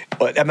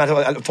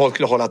folk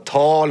skulle hålla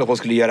tal och folk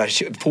skulle göra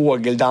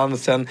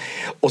fågeldansen.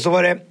 Och så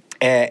var det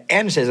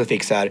en tjej som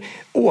fick så här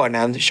ordna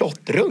en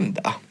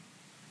shotrunda.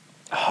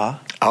 Aha.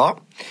 Ja.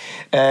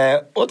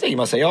 Och då tänker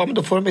man sig, ja, men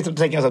då får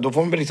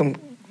man liksom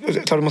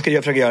man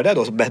ska försöka göra det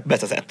då på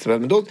bästa sätt.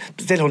 Men då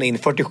ställer hon in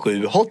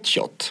 47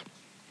 hotshot.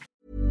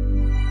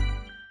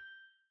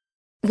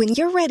 When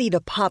you're ready to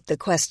pop the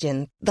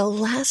question, the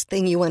last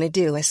thing you want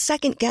to do is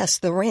second guess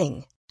the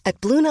ring.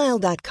 At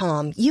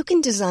BlueNile.com you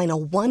can design a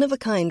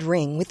one-of-a-kind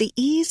ring with the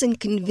ease and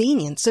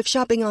convenience of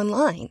shopping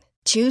online.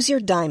 Choose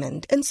your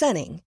diamond and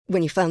setting.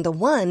 When you find the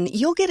one,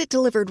 you'll get it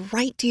delivered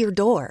right to your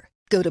door.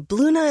 Go to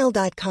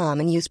BlueNile.com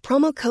and use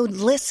promo code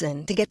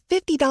LISTEN to get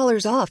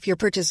 $50 off your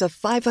purchase of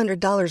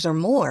 $500 or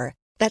more.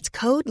 That's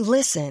code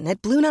LISTEN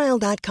at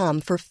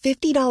BlueNile.com for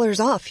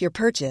 $50 off your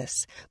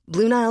purchase.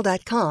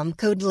 BlueNile.com,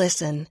 code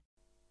LISTEN.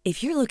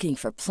 If you're looking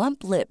for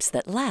plump lips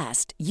that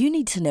last, you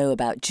need to know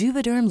about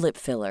Juvederm lip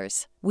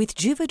fillers. With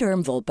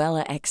Juvederm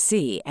Volbella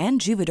XC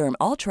and Juvederm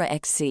Ultra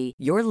XC,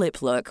 your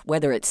lip look,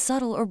 whether it's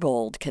subtle or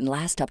bold, can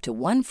last up to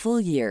 1 full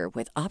year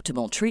with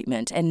optimal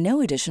treatment and no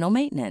additional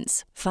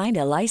maintenance. Find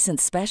a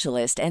licensed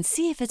specialist and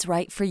see if it's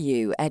right for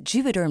you at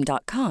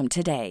Juvederm.com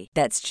today.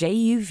 That's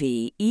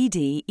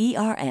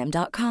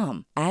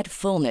JUVEDERM.com. Add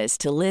fullness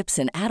to lips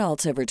in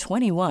adults over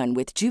 21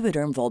 with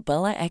Juvederm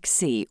Volbella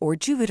XC or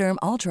Juvederm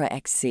Ultra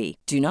XC.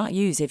 Do not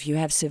use if you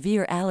have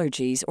severe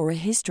allergies or a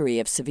history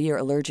of severe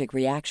allergic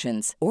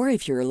reactions, or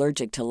if you're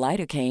allergic to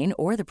lidocaine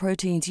or the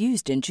proteins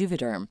used in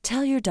Juvederm.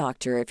 Tell your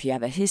doctor if you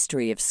have a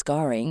history of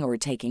scarring or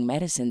taking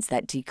medicines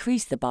that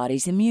decrease the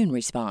body's immune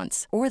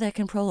response or that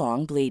can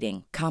prolong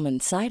bleeding. Common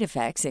side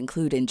effects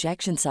include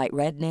injection site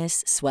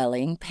redness,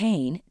 swelling,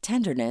 pain,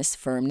 tenderness,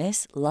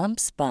 firmness,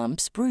 lumps,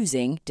 bumps,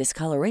 bruising,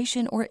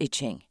 discoloration, or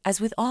itching. As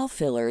with all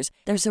fillers,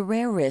 there's a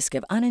rare risk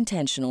of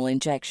unintentional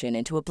injection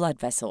into a blood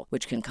vessel,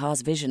 which can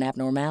cause vision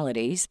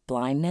abnormalities,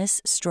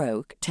 blindness,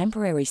 stroke,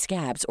 temporary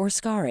scabs, or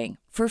scarring.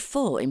 For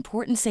full,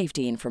 important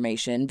safety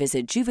information,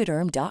 visit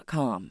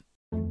Juvederm.com.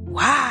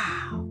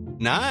 Wow.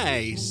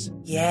 Nice.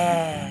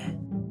 Yeah.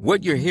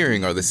 What you're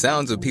hearing are the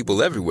sounds of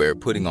people everywhere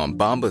putting on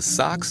Bombas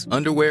socks,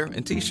 underwear,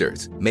 and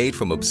T-shirts made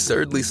from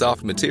absurdly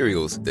soft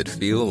materials that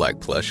feel like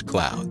plush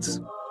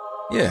clouds.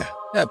 Yeah,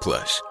 that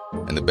plush.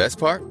 And the best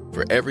part?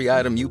 For every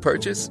item you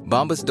purchase,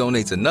 Bombas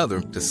donates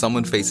another to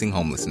someone facing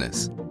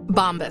homelessness.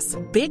 Bombas.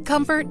 Big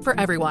comfort for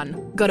everyone.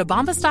 Go to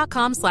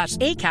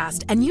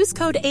bombas.com/ACAST and use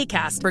code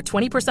ACAST for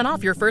 20%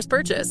 off your first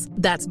purchase.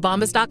 That's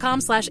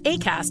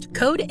bombas.com/ACAST.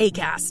 Code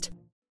ACAST.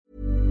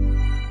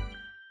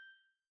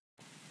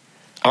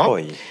 Ja.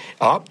 Oj.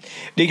 Ja,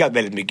 det gick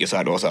väldigt mycket så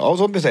här då. Och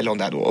så beställde hon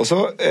det här då. Och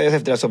så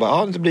efter det så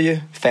bara, det blir ju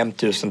 5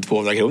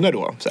 200 kronor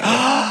då. Så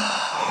här.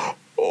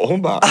 Och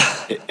hon bara,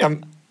 ja,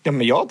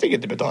 men jag tänker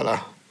inte betala.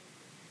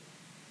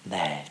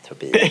 Nej,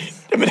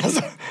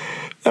 Tobias.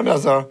 men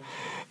alltså,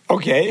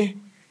 okej.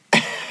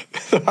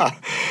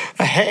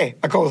 Nej,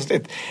 vad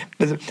konstigt.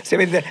 Så jag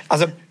vet inte,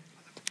 alltså,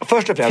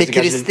 först och främst... Fick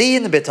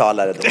Kristin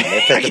betala det då?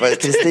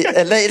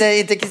 Eller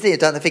inte Kristin,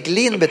 utan fick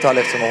Linn betala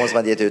eftersom hon som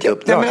hade gett ut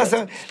uppdraget. Men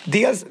alltså,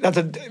 dels,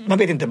 alltså, man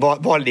vet inte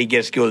var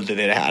ligger skulden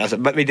i det här. Alltså,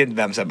 man vet inte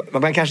vem som...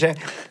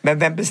 Men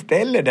vem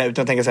beställer det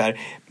utan att tänka så här,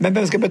 men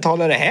vem ska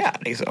betala det här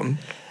liksom?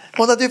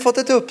 Hon hade ju fått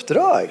ett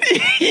uppdrag.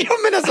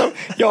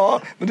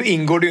 Men då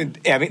ingår det ju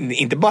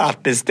inte bara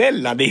att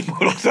beställa, det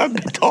ingår också att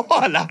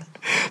betala.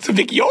 Så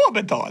fick jag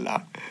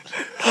betala.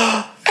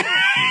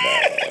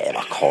 Nej,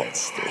 vad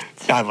konstigt.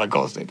 Ja, det var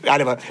konstigt.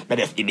 Ja, men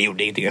det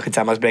gjorde ingenting. Jag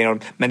skitsamma spelar om.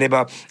 Men det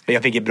var,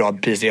 jag fick ett bra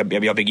pris.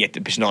 Jag fick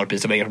ett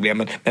personalpris, det var inga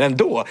problem. Men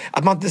ändå,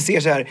 att man inte ser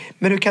så här,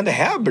 men hur kan det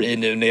här bli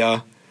nu när jag...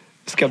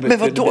 Men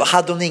vad då?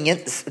 Hade hon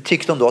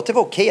tyckte hon då att det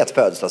var okej att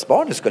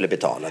födelsedagsbarnet skulle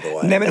betala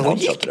då? Nej, men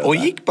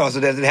hon gick bara så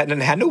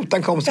den här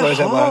notan kom så var det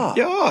så här bara,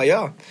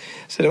 ja.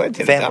 Så det var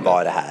inte vem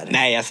var det här?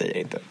 Nej, jag säger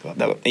inte.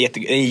 Det var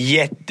en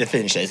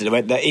jättefin tjej, så det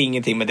var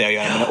ingenting med det att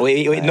göra. Och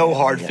no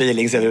hard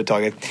feelings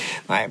överhuvudtaget.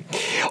 Nej.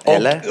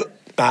 Eller?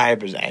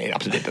 Nej,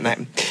 absolut inte. Nej.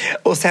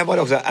 Och sen var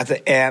det också att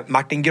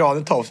Martin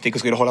Granetoft fick och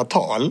skulle hålla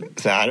tal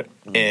så här,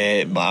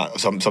 bara,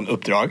 som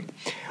uppdrag.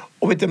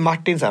 Och vet du,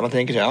 Martin så här, man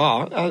tänker så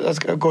här, jag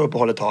ska gå upp och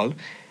hålla tal.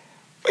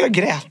 Och jag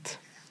grät.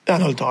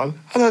 Han höll tal.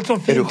 Han höll ett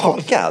fint. Är du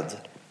chockad?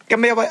 Ja,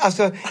 men jag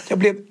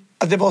blev,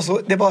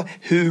 alltså det var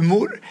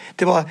humor.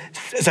 Det var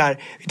så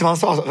här, han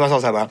sa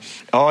så här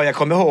bara, jag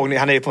kommer ihåg,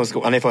 han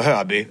är från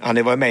Hörby.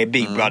 Han var med i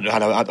Big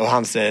Brother och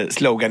hans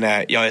slogan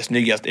är, jag är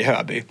snyggast i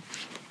Hörby.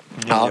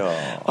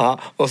 Ja.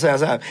 Och så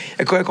här,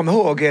 jag kommer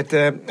ihåg att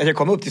jag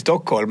kom upp till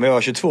Stockholm och jag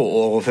var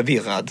 22 år och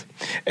förvirrad.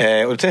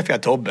 Och då träffade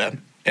jag Tobbe.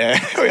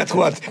 Och jag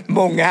tror att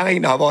många här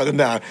inne har varit den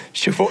där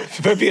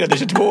förvirrade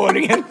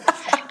 22-åringen.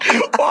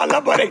 Och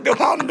alla bara räckte upp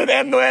handen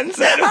en och en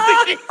så här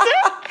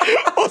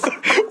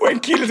och en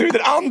kille som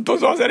heter Anton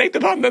så här räckte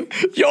upp handen.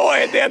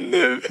 Jag är den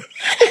nu.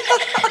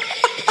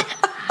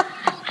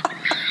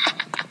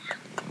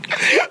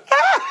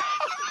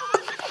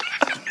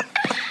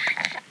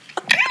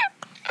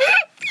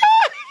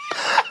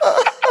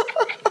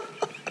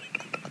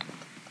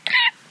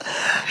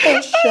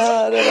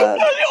 Kära vän.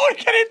 Jag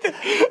orkar inte.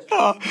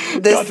 Ja,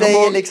 det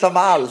säger liksom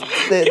allt.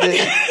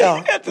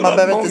 Man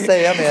behöver inte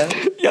säga mer.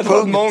 Jag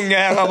tror att många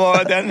här har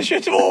varit den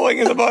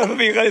 22-åringen som bara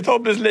förvirrade i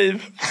Tobbes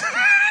liv.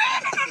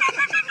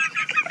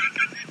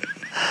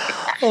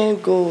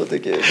 Gode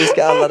Gud. Vi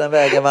ska alla den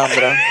vägen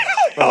vandra.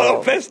 Ja,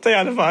 de flesta i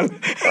alla fall.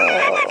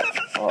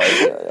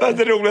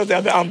 Det roligaste är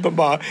att Anton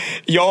bara,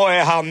 jag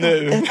är han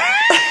nu.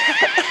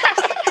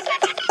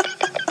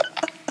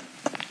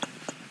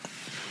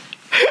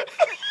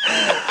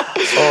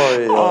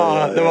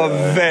 Det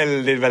var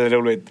väldigt, väldigt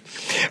roligt.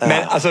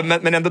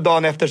 Men ändå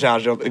dagen efter så här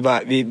så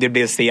det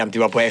blev sent, vi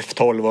var på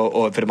F12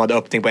 och för de hade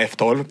öppning på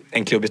F12,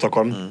 en klubb i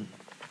Stockholm.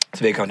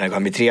 Så vi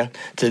kom vid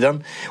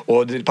 3-tiden.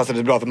 Och det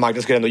passade bra för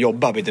Magda skulle ändå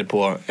jobba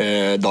på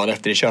dagen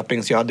efter i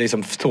Köping. Så jag hade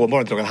liksom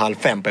sovmorgon till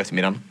 4:30 på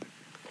eftermiddagen.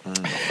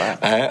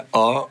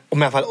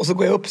 Och så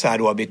går jag upp så här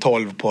då vid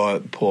 12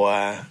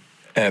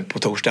 på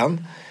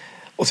torsdagen.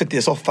 Och sitter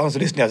i soffan och så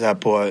lyssnar jag så här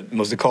på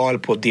musikal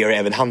på Dear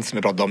Evan Hunt som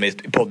jag pratade om i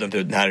podden för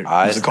den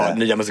här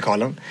nya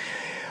musikalen.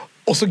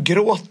 Och så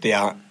gråter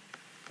jag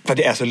för att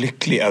jag är så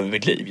lycklig över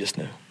mitt liv just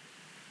nu.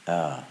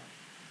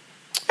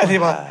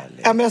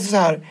 Men alltså så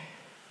här,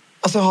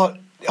 alltså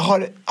jag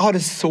har det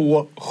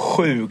så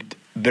sjukt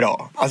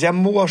bra. Alltså jag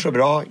mår så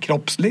bra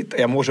kroppsligt,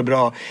 jag mår så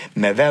bra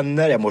med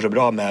vänner, jag mår så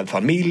bra med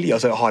familj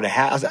och så har det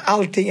här, alltså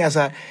allting är så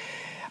här.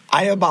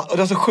 Och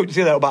det var så sjukt att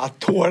se där och bara att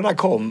tårarna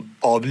kom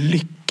av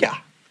lycka.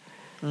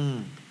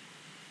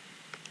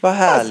 Vad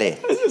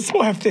härligt.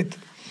 Så häftigt.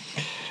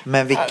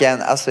 Men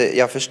vilken, alltså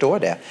jag förstår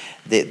det.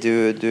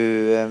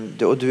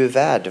 Och du är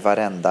värd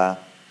varenda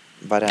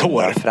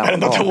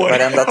framgång.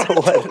 Varenda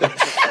tår.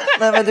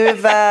 Nej, men du är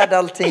värd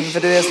allting, för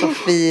du är så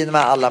fin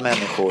med alla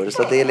människor.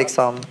 Så det är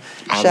liksom,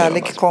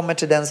 kärlek kommer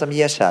till den som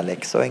ger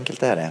kärlek. Så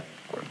enkelt är det.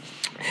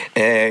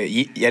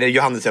 Är det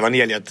Johannes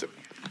evangeliet?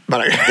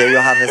 Det är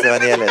Johannes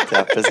evangeliet,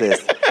 ja,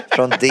 precis.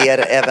 Från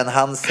Der Even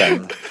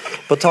Hansen.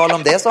 På tal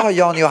om det så har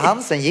Jan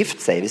Johansen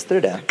gift sig, visste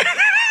du det?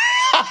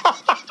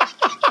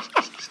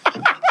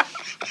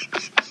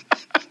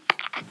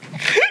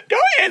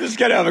 Jag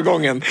älskar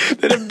övergången.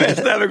 Det är den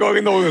bästa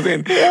övergången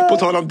någonsin. På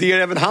tal om Der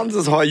Even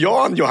Hansen så har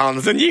Jan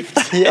Johansen gift.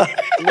 Ja,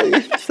 han har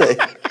gift sig.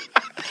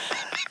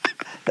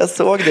 Jag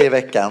såg det i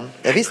veckan.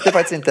 Jag visste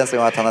faktiskt inte ens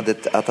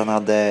att han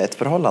hade ett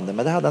förhållande,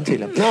 men det hade han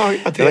tydligen. Ja,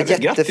 det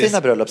var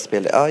jättefina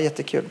bröllopsspel. Ja,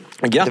 jättekul.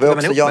 Grattis, det var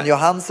också Jan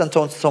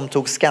Johansen som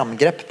tog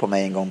skamgrepp på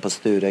mig en gång på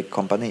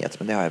Sturekompaniet,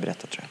 men det har jag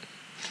berättat, tror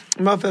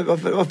jag.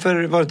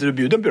 Varför var inte du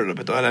bjuden på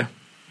bröllopet då, eller?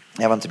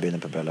 Jag var inte bjuden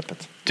på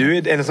bröllopet. Du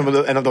är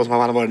en av de som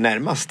har varit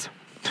närmast.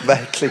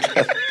 Verkligen,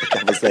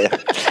 kan man säga.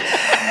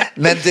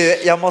 Men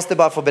du, jag måste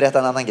bara få berätta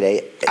en annan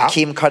grej. Ja.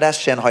 Kim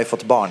Kardashian har ju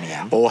fått barn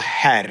igen. Åh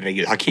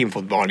herregud, har Kim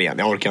fått barn igen?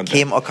 Jag orkar inte.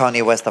 Kim och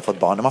Kanye West har fått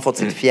barn. De har fått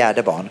sitt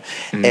fjärde barn.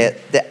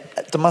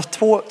 De har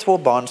två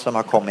barn som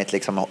har kommit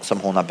liksom, som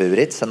hon har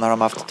burit. Sen har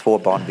de haft 2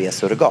 barn via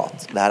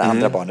surrogat. Det här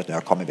andra barnet nu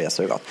har kommit via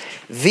surrogat.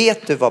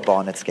 Vet du vad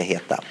barnet ska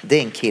heta? Det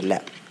är en kille.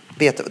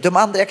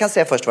 Jag kan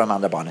säga först vad de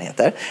andra barnen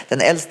heter.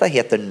 Den äldsta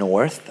heter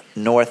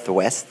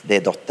Northwest, det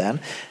är dottern.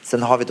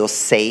 Sen har vi då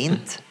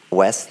Saint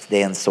West,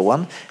 det är en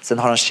son. Sen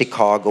har de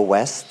Chicago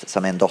West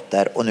som är en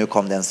dotter. Och nu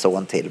kom det en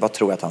son till. Vad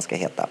tror du att han ska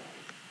heta?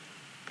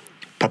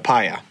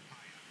 Papaya.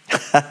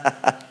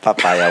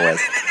 Papaya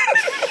West.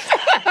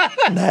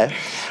 Nej,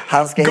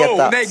 han ska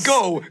heta...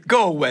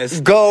 Go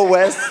West. Go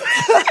West.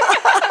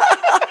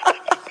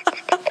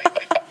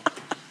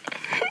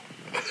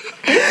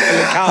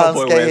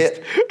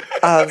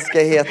 Han ska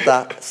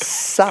heta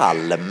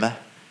Salm.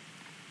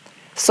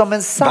 Som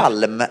en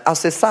psalm,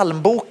 alltså i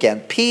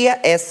psalmboken.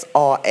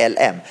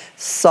 P-S-A-L-M.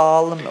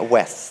 Psalm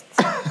West.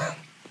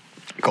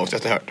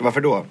 Konstigt jag hört.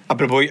 Varför då?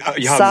 Apropå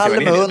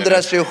Psalm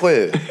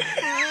 127.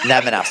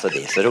 Nej, men alltså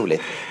det är så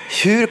roligt.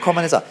 Hur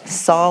kommer ni så?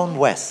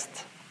 Psalm West.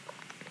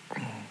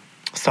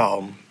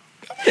 Psalm.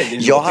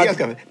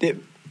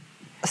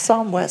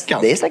 Psalm West.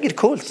 Det är säkert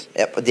coolt.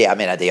 Jag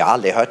har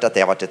aldrig hört att det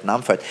har varit ett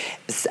namn förut.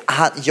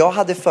 Jag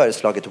hade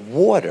föreslagit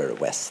Water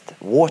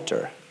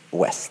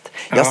West.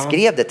 Jag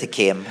skrev det till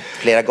Kim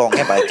flera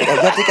gånger.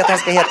 Jag tycker att han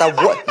ska heta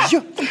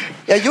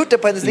jag har gjort det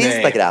på hennes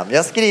Instagram. Jag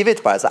har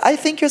skrivit bara så: I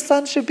think your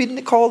son should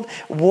be called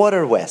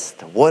Water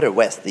West. Water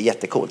West, det är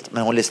jättecoolt.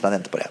 Men hon lyssnade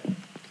inte på det.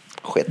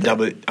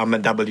 WW.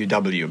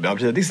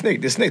 Det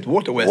är snyggt.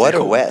 Water West.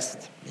 Water West.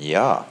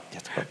 Ja,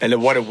 jättebra. Eller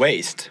Water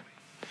Waste.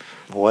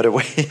 Water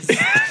Waste.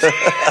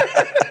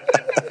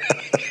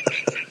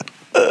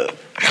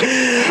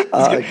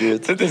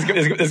 Gud.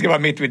 Det ska vara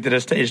mitt vid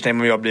the stage name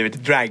om jag har blivit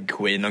drag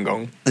queen någon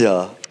gång.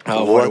 Ja.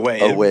 What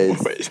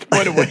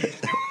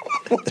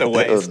a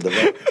waste.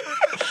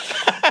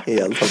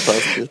 Helt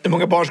fantastiskt. Hur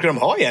många barn ska de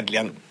ha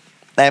egentligen?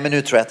 Nej, men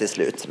nu tror jag att det är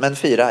slut. Men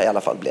 4 i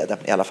alla fall blev det.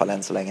 I alla fall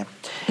än så länge.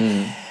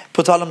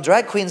 På tal om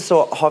drag queen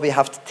så har vi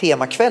haft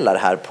temakvällar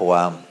här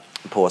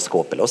på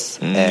Skåpelos.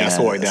 Jag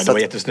såg det, det var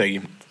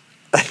jättesnygg.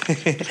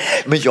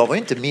 Men jag var ju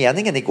inte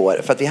meningen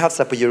igår. För att vi hade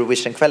så här på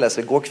Eurovision-kvällen. Så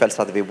igår kväll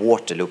så hade vi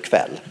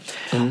Waterloo-kväll.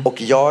 Och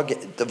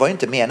det var ju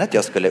inte meningen att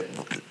jag skulle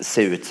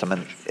se ut som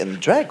en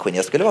drag queen.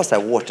 Jag skulle vara så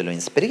här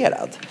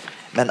Waterloo-inspirerad.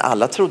 Men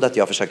alla trodde att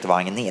jag försökte vara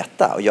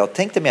Agneta. Och jag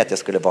tänkte mer att jag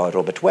skulle vara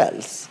Robert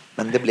Wells.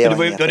 Men det blev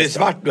Agneta.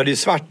 Du hade ju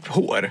svart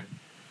hår.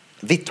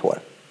 Vitt hår.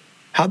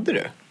 Hade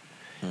du?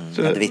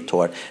 Jag hade vitt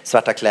hår,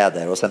 svarta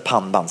kläder och sen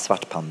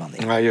svart pannband.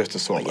 Ja, just det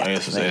så.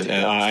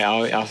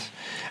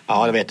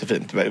 Ja, det var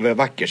jättefint. Det var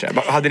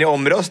vackert. Hade ni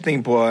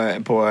omröstning på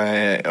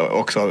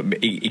också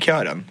i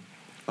kören?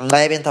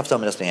 Nej, vi har inte haft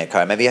omröstning i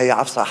kören. Men vi har ju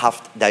haft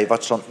det har ju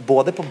varit sånt,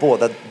 både på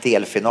båda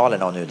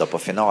delfinalerna och nu då på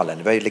finalen.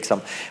 Det har ju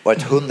liksom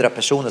varit 100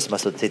 personer som har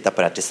suttit och tittat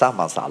på det här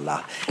tillsammans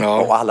alla.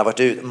 Ja. Och alla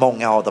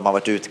många av dem har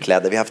varit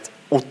utklädda. Vi har haft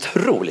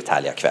otroligt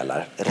härliga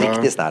kvällar.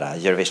 Riktigt sån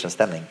här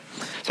Eurovision-stämning.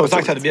 Som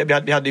sagt,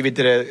 vi hade ju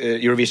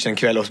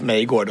Eurovision-kväll hos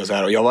mig igår då, så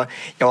här, och jag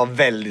var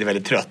väldigt,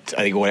 väldigt trött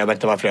igår. Jag vet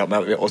inte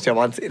varför, och så jag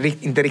var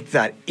inte riktigt så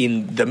här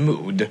in the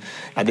mood. Jag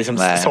hade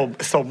liksom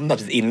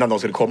somnat innan de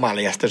skulle komma,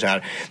 alla gäster så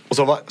här. Och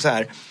så var så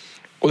här.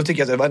 Och då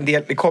tycker jag att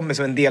det kommer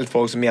som en del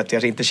folk som jag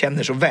kanske inte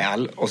känner så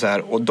väl och så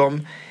här, och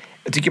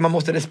jag tycker man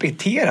måste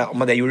respektera om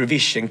man är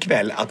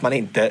Eurovision-kväll att man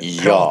inte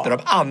pratar om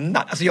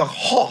annat. Alltså jag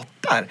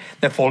hatar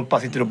när folk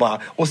bara sitter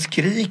och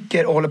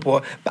skriker och håller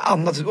på med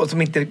annat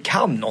som inte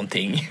kan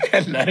någonting.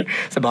 Eller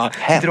så bara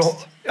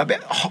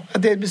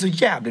det blir så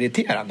jävligt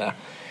irriterande.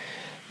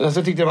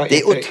 Alltså, det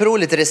är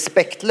otroligt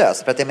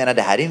respektlöst, för att jag menar,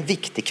 det här är en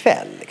viktig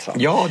kväll liksom.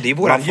 Ja, det är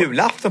våran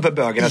julafton för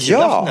bögarnas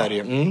julafton är det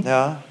ju.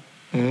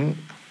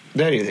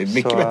 Det är ju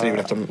mycket bättre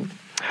julafton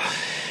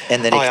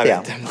än den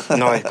riktiga.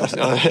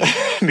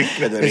 Mycket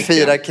bättre. Vi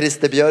firar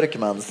Christer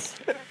Björkmans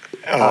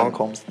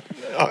ankomst.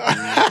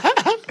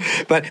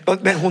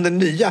 Men hon är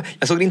nya.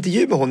 Jag såg en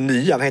intervju med hon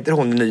nya. Vad heter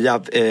hon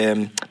nya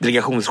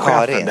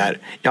delegationschefen där?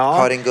 Ja.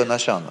 Karin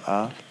Gunnarsson.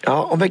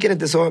 Ja, hon verkar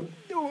inte så...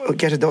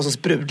 Kanske inte var så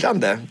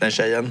sprudlande, den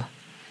tjejen.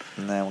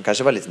 Nej, hon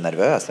kanske var lite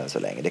nervös än så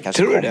länge. Det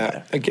kanske tror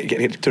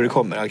kommer. Tror det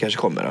kommer? Ja, det kanske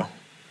kommer då.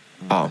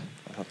 Ja.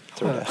 Jag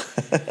tror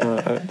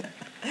det.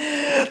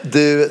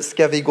 Du,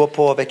 ska vi gå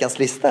på veckans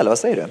lista eller vad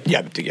säger du? Ja,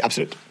 tycker jag,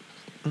 absolut.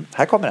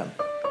 Här kommer den.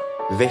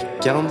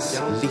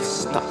 Veckans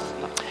lista.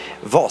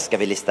 Vad ska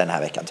vi lista den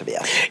här veckan,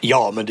 Tobias?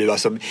 Ja, men du,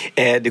 alltså,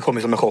 det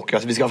kommer som en chock.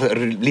 Alltså, vi ska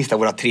lista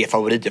våra 3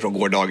 favoriter från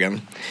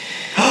gårdagen.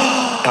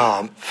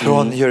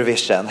 Från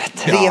Eurovision.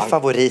 3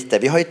 favoriter.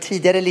 Vi har ju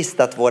tidigare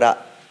listat våra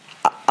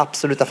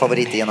absoluta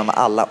favoriter genom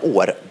alla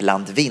år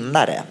bland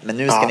vinnare. Men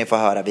nu ska ni få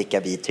höra vilka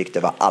vi tyckte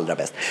var allra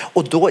bäst.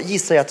 Och då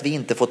gissar jag att vi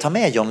inte får ta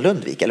med John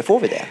Lundvik, eller får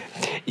vi det?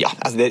 Ja,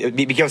 alltså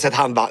vi kan väl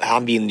säga att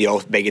han vinner ju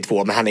oss bägge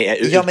två, men han är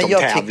utom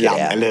tävlan,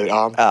 eller hur?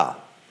 Ja,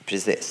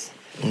 precis.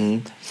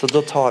 Så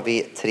då tar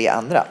vi 3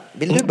 andra.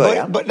 Vill du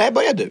börja? Nej,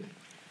 börja du.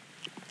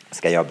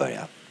 Ska jag börja?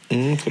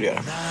 Får du göra.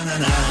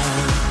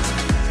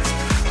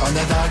 On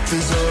the dark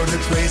deserted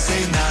way,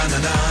 say na na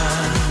na.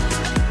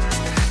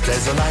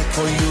 There's a light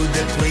for you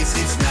that waits,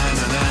 it's na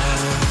na na.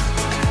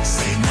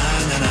 Say na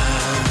na na.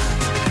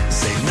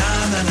 Say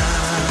na na na.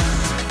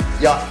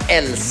 Jag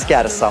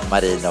älskar San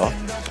Marino.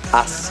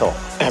 Alltså,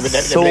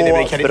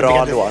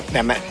 bra låt.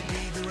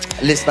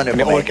 Lyssna nu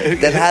på mig.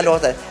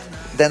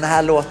 Den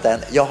här låten,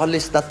 jag har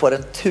lyssnat på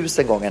den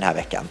 1000 gånger den här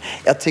veckan.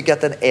 Jag tycker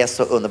att den är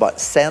så underbar.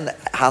 Sen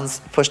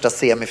hans första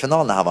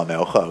semifinal när han var med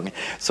och sjöng,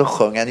 så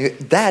sjöng han ju,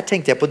 där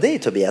tänkte jag på dig,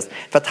 Tobias,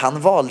 för att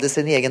han valde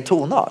sin egen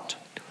tonart.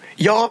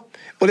 Ja,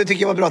 och det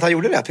tycker jag var bra att han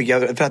gjorde det, tycker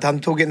jag, för att han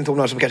tog en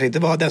tonart som kanske inte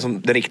var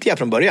den riktiga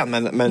från början.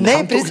 Men nej,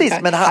 han precis,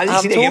 tog, men han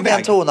tog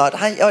en tonart.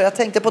 Jag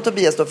tänkte på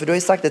Tobias då, för du har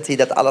ju sagt det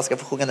tidigare att alla ska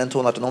få sjunga den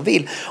tonarten de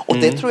vill. Och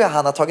det tror jag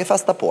han har tagit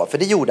fasta på, för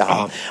det gjorde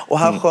han. Och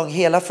han sjöng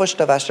hela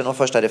första versen och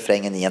första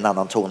refrängen i en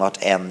annan tonart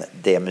än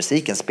det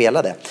musiken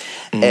spelade.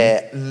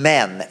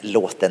 Men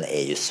låten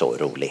är ju så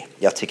rolig.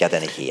 Jag tycker att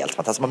den är helt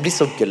fantastisk. Man blir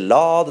så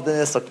glad och den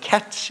är så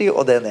catchy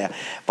och den är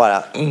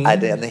bara,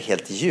 den är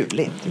helt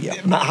ljuvlig, tycker jag.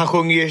 Men han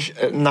sjunger ju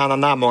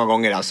na många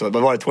gånger, alltså. Det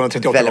var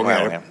 238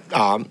 gånger.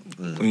 Ja.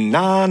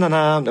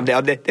 Na.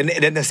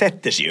 Den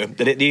sätter sig ju.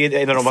 Det är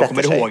en av dem man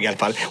kommer ihåg i alla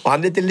fall. Och han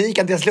är lite lik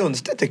Andreas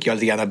Lundstedt, tycker jag,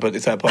 lite grann på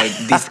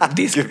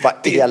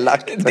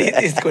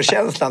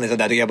disco-känslan.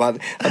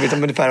 Han vet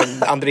som ungefär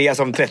Andreas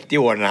om 30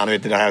 år när han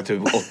vet det här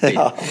typ 80.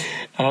 Ja,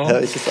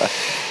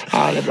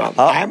 det är bra.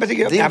 Ja,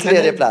 din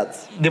tredje plats.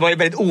 Det var ju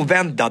väldigt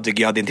oväntat,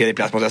 tycker jag, din tredje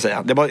plats, måste jag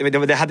säga.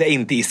 Det hade jag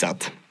inte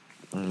gissat.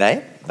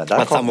 Nej, men där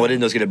att San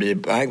Marino skulle bli...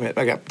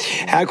 Okay.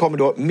 Här kommer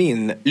då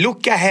min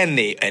Luca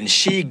Henney and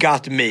She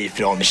Got Me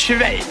från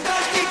Schweiz.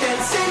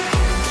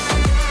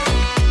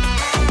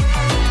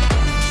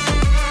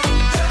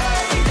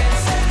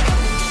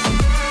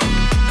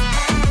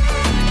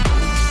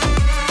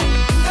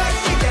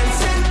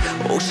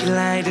 Oh, she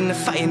lied in the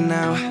fire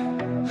now,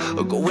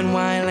 going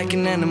wild like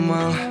an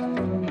animal.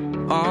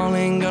 All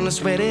ain't gonna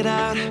sweat it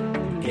out,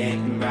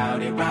 getting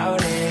rowdy.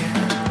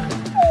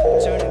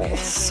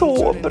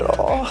 Så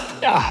bra.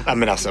 Ja,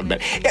 men alltså,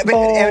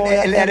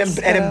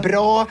 är den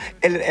bra,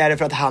 eller är det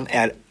för att han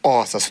är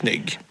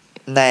asasnygg?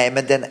 Nej,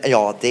 men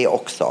det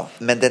också.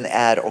 Men den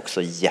är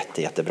också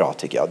jättebra,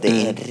 tycker jag. Det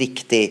är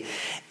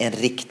en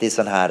riktig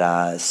sån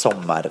här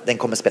sommar. Den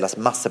kommer spelas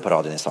massor på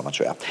radion i sommar,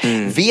 tror jag.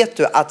 Vet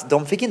du att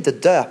de fick inte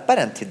döpa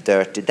den till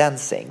Dirty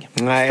Dancing?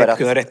 Nej, för att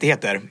kunna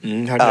rättigheter.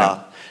 Hörde det.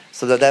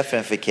 Så det är därför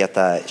den fick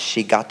heta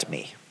She Got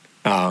Me.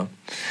 Ja.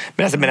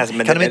 Men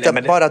kan de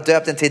inte bara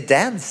döpt den till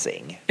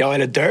Dancing? Ja,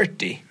 eller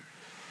Dirty.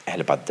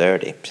 Eller bara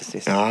Dirty,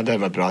 precis. Ja, det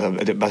var bra.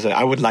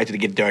 I would like to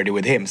get dirty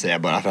with him, säger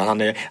jag bara.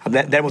 För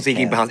däremot så gick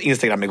jag in på hans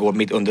Instagram igår,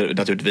 mitt under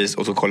naturligtvis,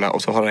 och så kolla,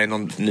 och så har han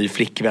någon ny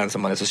flickvän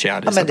som han är så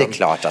kär i. Ja, men det är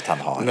klart att han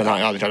har. Ja,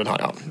 det är klart han har,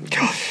 ja.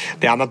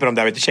 Det är annat med de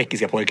där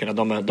tjeckiska pojkarna,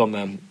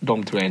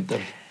 de tror jag inte.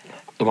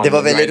 Det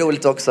var väldigt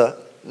roligt också.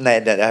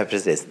 Nej, det är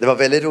precis. Det var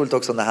väldigt roligt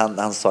också när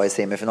han sa i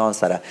semifinalen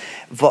så här,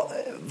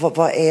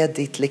 vad är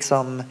ditt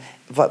liksom,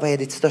 vad är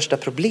ditt största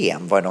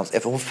problem?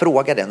 Hon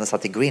frågade när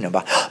satt i Green och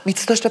bara, mitt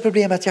största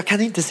problem är att jag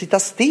kan inte sitta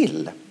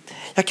still.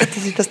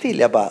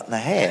 Jag bara,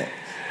 nej,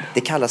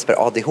 det kallas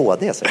för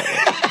ADHD, så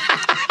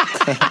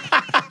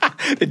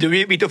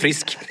du är mitt och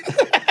frisk.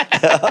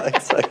 Ja,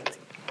 exakt.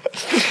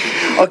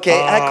 Okej,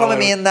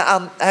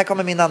 här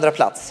kommer min andra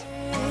plats.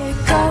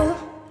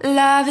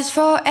 Love is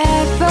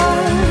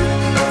forever.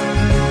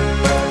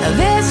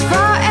 Love is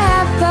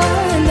forever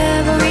and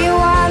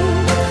everyone.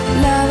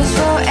 Love is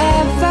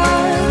forever.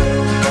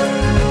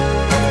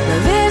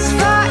 Love is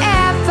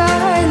forever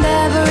and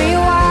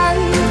everyone.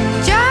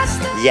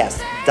 Yes,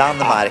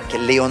 Danmark,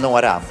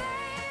 Leonora.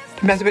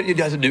 Men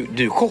alltså,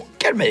 du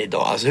chockar mig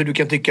idag. Alltså hur du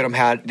kan tycka de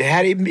här... Det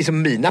här är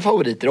liksom mina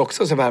favoriter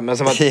också. Men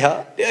som att,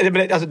 ja.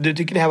 Alltså, du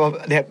tycker det här var...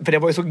 För det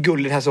var ju så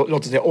gulligt, den här så,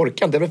 låten som jag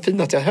orkar inte. Det var det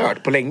finaste jag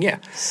hört på länge.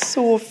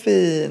 Så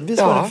fin.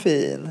 Visst var den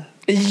fin?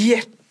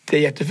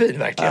 Jättefin,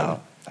 verkligen. Ja,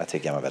 jag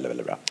tycker den var väldigt,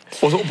 väldigt bra.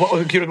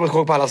 Och kul att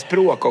man på alla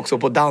språk också.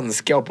 På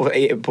danska och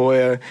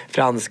på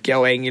franska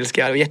och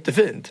engelska. Det var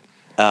jättefint.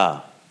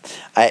 Ja.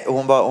 Nej,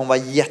 hon var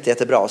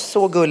jättebra.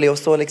 Så gullig och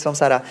så liksom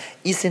så här,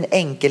 i sin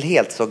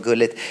enkelhet så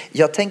gulligt.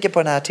 Jag tänker på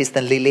den här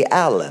artisten Lily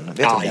Allen.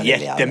 Vet du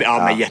Lily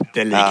Allen? Men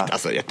jättelikt.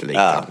 Alltså jättelikt.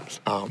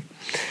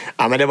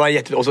 Ja, men det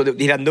var och så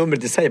hela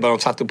numret i sig, bara de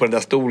satt på den där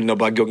stolen och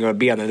bara gungade med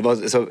benen.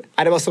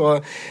 Det var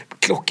så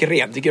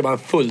klockrent. Tycker det var en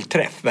full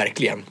träff,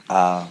 verkligen.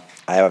 Ja,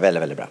 det var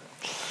väldigt, väldigt bra.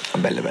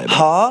 Väldigt, väldigt bra.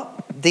 Ja,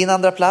 din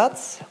andra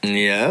plats?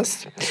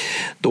 Yes.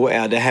 Då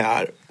är det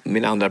här.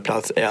 Min andra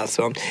plats är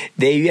alltså,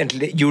 det är ju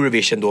egentligen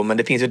Eurovision då, men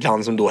det finns ett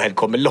land som då helt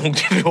kommer långt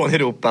ifrån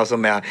Europa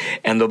som är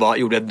ändå bara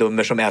gjorde ett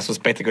nummer som är så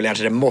spektakulärt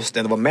så det måste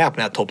ändå vara med på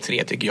den här topp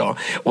 3 tycker jag,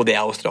 och det är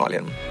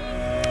Australien.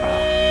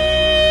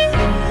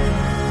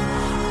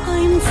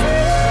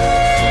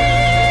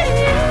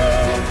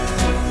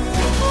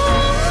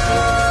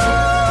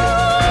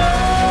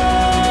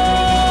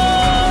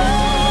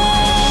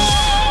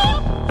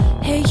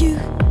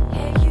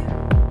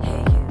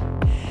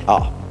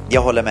 Ja,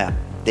 jag håller med.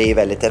 Det är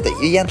väldigt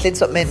egentligen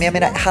så, men jag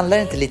menar, handlar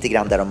det inte lite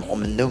grann där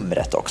om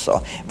numret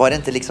också? Var det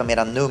inte liksom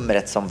mera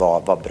numret som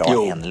var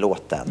bra än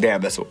låten? Det är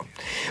väl så.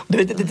 Det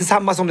är lite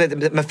samma som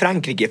det med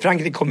Frankrike.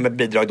 Frankrike kom med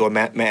bidrag då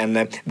med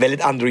en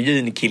väldigt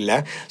androgyn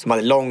kille som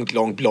hade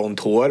långt blont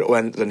hår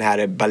och den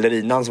här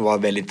ballerinan som var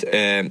väldigt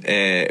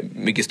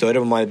mycket större än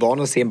vad man är van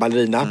att se en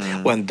ballerina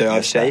och en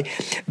död tjej.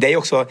 Det är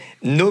också,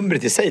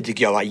 numret i sig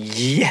tycker jag var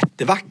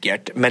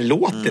jättevackert, men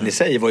låten i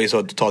sig var ju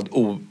så totalt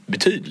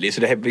obetydlig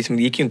så det liksom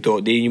gick ju inte,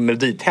 det är ju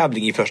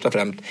meloditävling i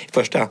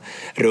första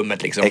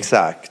rummet liksom.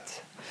 Exakt.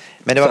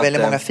 Men det var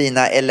väldigt många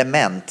fina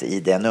element i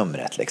det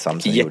numret liksom.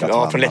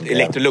 Från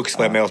Electrolux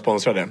var jag med och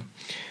sponsrade.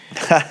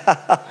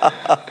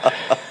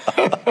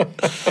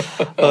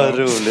 Vad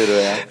rolig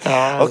du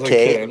är.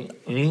 Okej.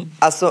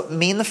 Alltså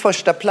min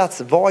första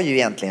plats var ju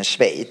egentligen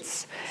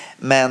Schweiz.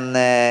 Men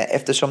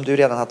eftersom du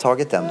redan har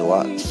tagit den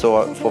då,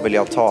 så får väl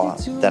jag ta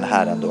den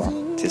här ändå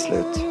till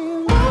slut.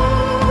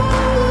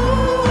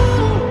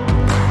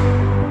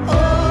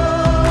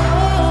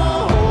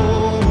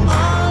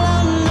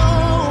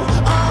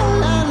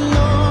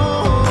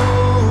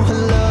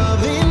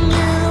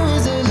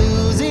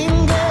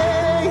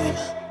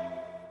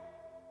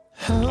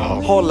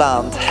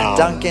 Holland,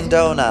 Dunkin'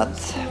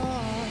 Donut.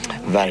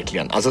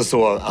 Verkligen.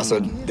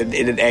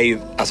 Det är ju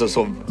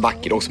så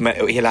vackert också med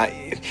hela,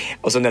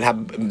 och så den här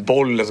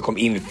bollen som kom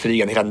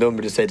inflygande, hela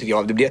numret du säger tycker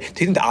jag.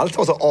 Tyckte inte alls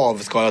var så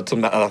avskalat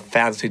som alla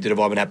fans tyckte det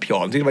var med den här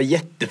pianon. Tyckte det var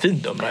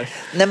jättefint nummer.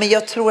 Nej, men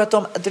jag tror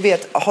att du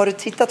vet, har du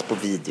tittat på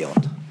videon?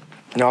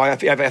 Ja,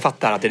 jag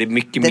fattar att det är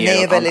mycket den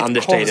mer är väldigt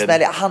understated.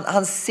 Konstnärlig.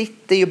 Han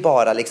sitter ju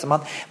bara liksom,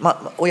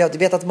 och jag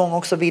vet att många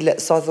också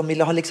sa att de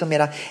ville ha liksom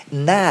mera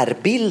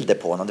närbilder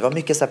på honom. Det var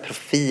mycket så här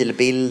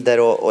profilbilder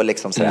och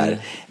liksom sådär.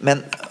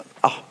 Men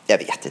jag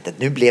vet inte.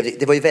 Nu blev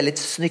det var ju väldigt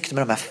snyggt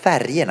med de här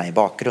färgerna i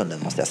bakgrunden,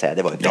 måste jag säga.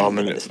 Det var ju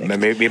väldigt snyggt.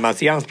 Men vill man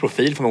se hans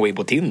profil får man gå in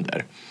på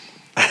Tinder.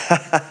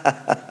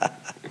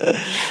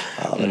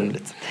 Vad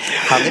roligt.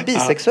 Han är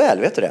bisexuell,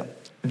 vet du det?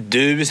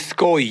 Du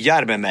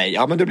skojar med mig.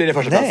 Ja, men då blir det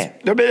första plats.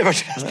 Då blir det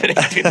första plats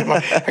direkt.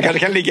 Han kanske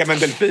kan ligga med en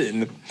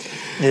delfin.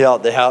 Ja,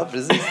 det här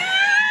precis.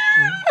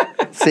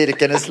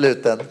 Cirkeln är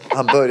sluten.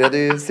 Han började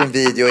ju sin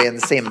video i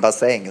en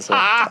simbassäng. Så,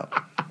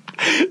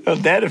 ja,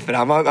 därför.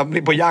 Han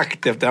blir på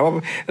jakt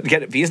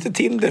efter. Finns det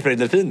Tinder för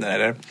delfiner,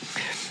 eller?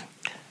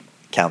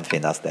 Kan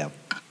finnas det.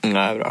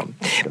 Nej, bra.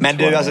 Men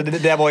du, alltså,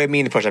 det var ju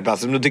min första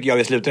plats. Nu tycker jag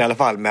vi slutar i alla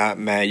fall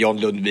med John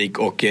Lundvik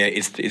och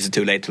It's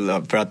Too Late to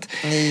Love. För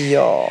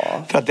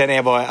att den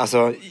är bara,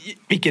 alltså,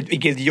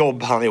 vilket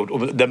jobb han har gjort.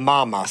 Och The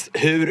Mamas,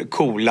 hur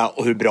coola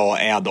och hur bra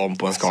är de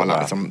på en skala?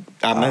 Liksom.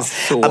 Men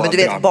du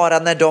vet, bara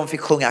när de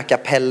fick sjunga a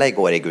cappella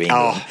igår i Green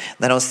Room.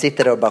 När de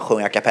sitter och bara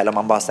sjunger a cappella,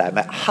 man bara säger,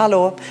 men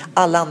hallå,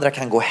 alla andra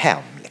kan gå hem.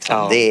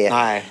 Liksom. Det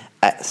är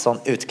sån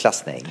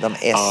utklassning. De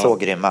är så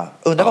grymma.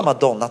 Undrar vad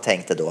Madonna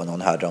tänkte då när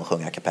hon hörde dem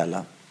sjunga a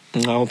cappella.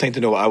 Ja, hon tänkte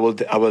då,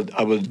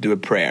 I will do a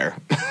prayer.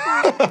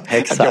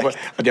 Exakt.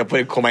 att jag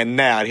får komma i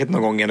närhet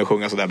någon gång igen och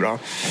sjunga så där bra.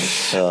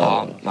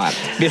 Nej.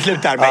 Vi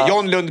slutar med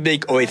John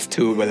Lundvik och It's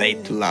Too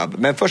Late to Love.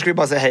 Men först ska vi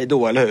bara säga hej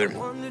då, eller hur?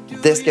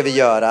 Det ska vi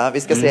göra.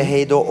 Vi ska säga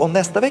hej då. Och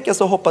nästa vecka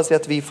så hoppas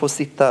jag att vi får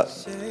sitta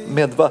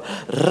med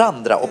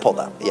varandra och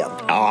podda igen.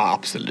 Ja,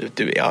 absolut.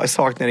 Jag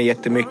saknar det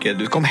jättemycket.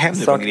 Du kom hem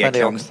nu från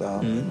Grekland.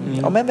 Saknar det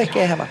också. Om en vecka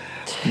är jag hemma.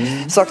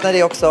 Saknar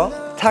det också.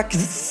 Tack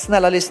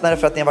snälla lyssnare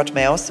för att ni har varit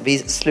med oss. Vi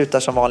slutar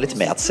som vanligt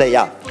med att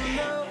säga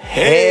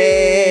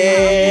hej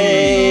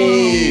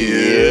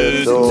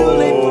då.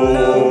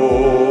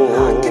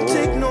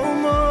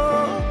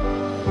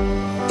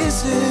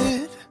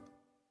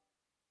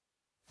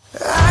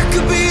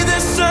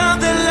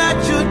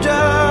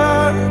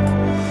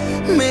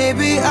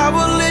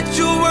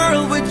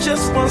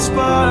 Just one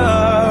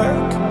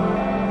spark,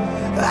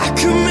 I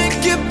could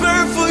make it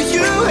burn for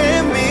you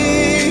and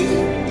me.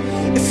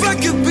 If I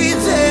could be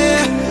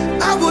there,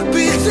 I would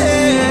be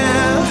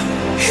there.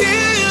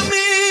 Hear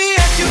me,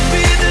 I could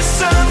be the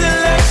sun that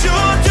lights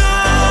your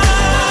dark.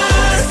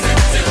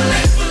 It's too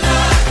late for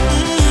love.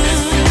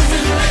 It's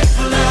too late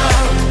for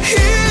love.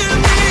 Hear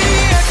me,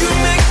 I could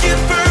make it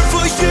burn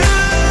for you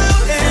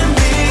and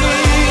me.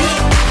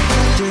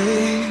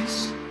 Days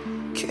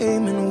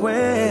came and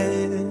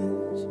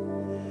went,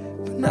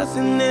 but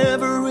nothing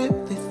ever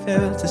really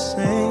felt the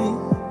same.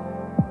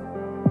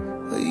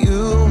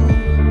 You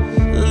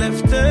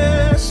left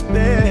a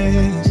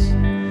space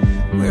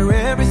where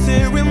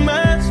everything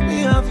reminds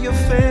me of your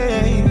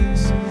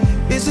face.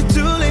 Is it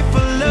too late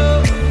for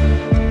love?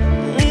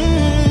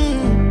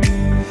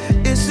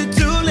 Is it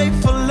too late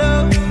for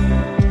love?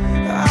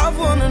 I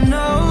wanna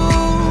know.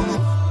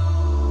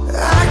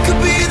 I could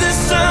be the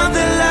sun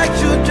that lights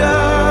your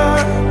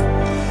dark.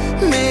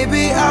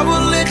 Maybe I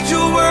will lit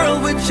your world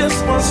with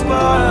just one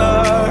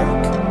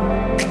spark.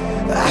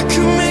 I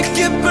could make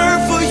it burn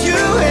for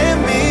you and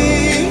me.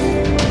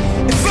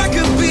 If I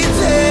could be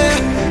there,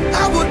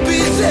 I would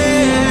be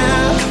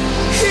there.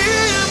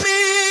 Hear me,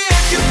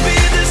 I could be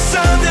the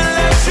sun that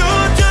lights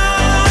your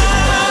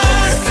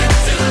dark. It's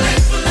too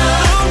late for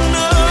love. Oh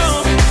no,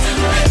 it's too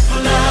late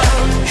for love.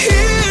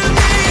 Hear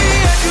me,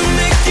 I could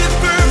make it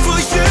burn for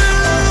you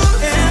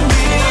and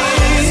me.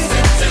 It's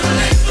too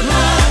late for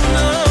love.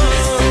 No,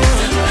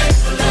 it's too late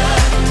for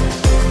love.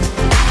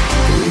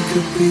 We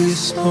could be a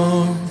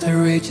storm that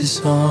rages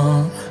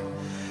on,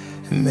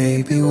 and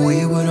maybe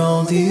we would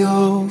on the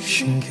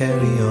ocean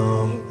carry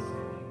on.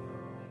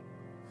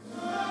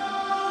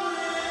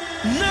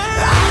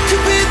 I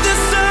could be the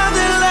sun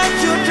that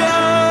lights your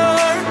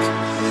dark.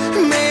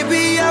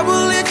 Maybe I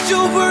will lit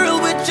your world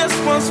with just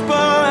one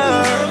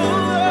spark.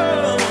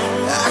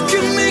 I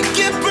could make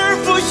it burn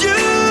for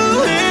you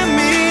and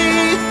me.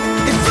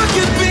 If I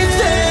could be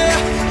there,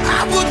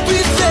 I would be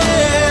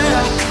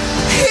there.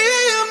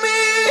 Hear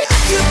me, I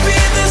could be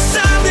the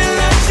sun that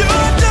lights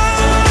your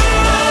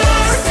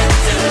dark.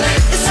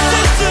 It's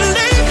too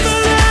late for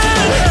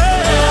love.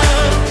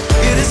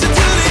 It is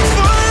too late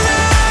for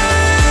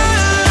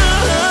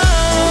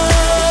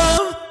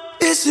love.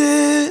 Is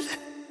it?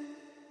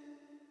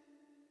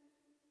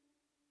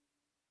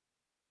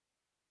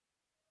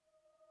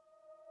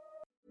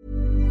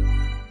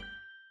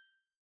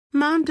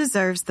 Mom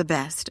deserves the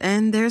best,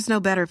 and there's no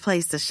better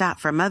place to shop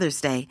for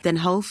Mother's Day than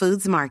Whole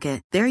Foods Market.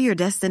 They're your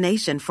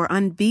destination for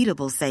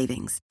unbeatable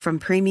savings, from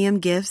premium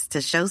gifts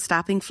to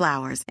show-stopping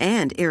flowers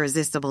and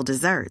irresistible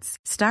desserts.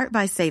 Start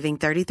by saving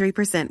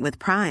 33% with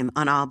Prime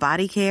on all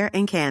body care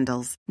and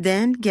candles.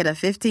 Then get a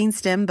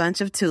 15-stem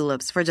bunch of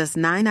tulips for just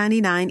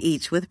 $9.99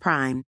 each with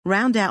Prime.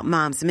 Round out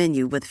Mom's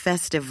menu with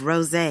festive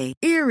rosé,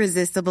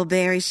 irresistible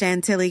berry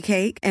chantilly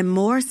cake, and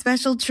more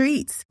special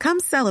treats.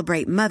 Come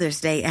celebrate Mother's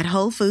Day at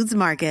Whole Foods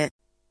Market.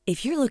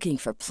 If you're looking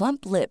for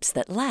plump lips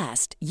that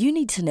last, you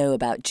need to know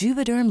about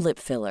Juvederm lip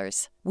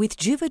fillers. With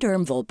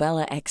Juvederm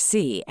Volbella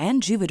XC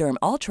and Juvederm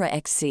Ultra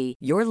XC,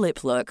 your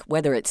lip look,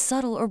 whether it's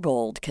subtle or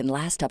bold, can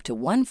last up to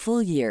 1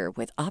 full year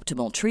with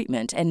optimal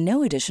treatment and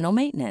no additional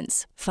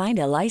maintenance. Find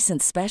a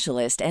licensed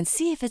specialist and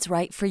see if it's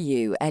right for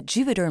you at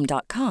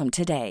Juvederm.com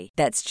today.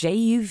 That's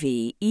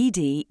JUVEDERM.com.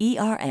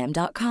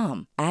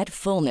 Add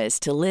fullness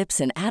to lips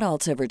in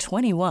adults over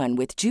 21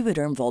 with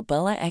Juvederm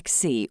Volbella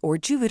XC or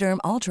Juvederm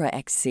Ultra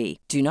XC.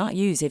 Do not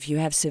use if you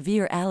have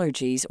severe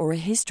allergies or a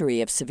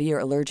history of severe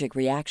allergic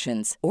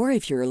reactions, or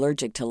if you're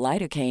allergic to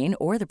lidocaine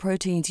or the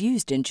proteins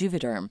used in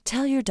Juvederm.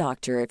 Tell your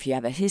doctor if you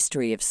have a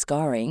history of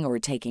scarring or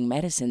taking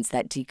medicines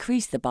that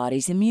decrease the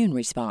body's immune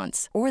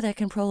response or that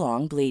can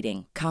prolong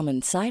bleeding.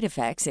 Common side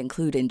effects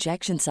include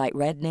injection site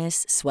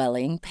redness,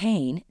 swelling,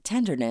 pain,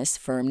 tenderness,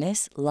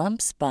 firmness,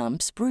 lumps,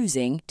 bumps,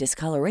 bruising,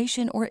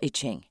 discoloration, or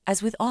itching.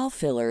 As with all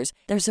fillers,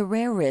 there's a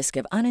rare risk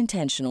of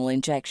unintentional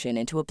injection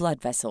into a blood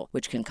vessel,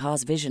 which can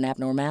cause vision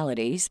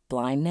abnormalities,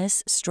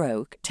 blindness,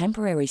 stroke,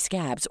 temporary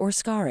scabs, or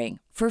scarring.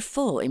 For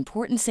full,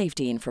 important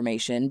safety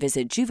information,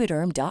 visit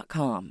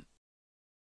Juvederm.com.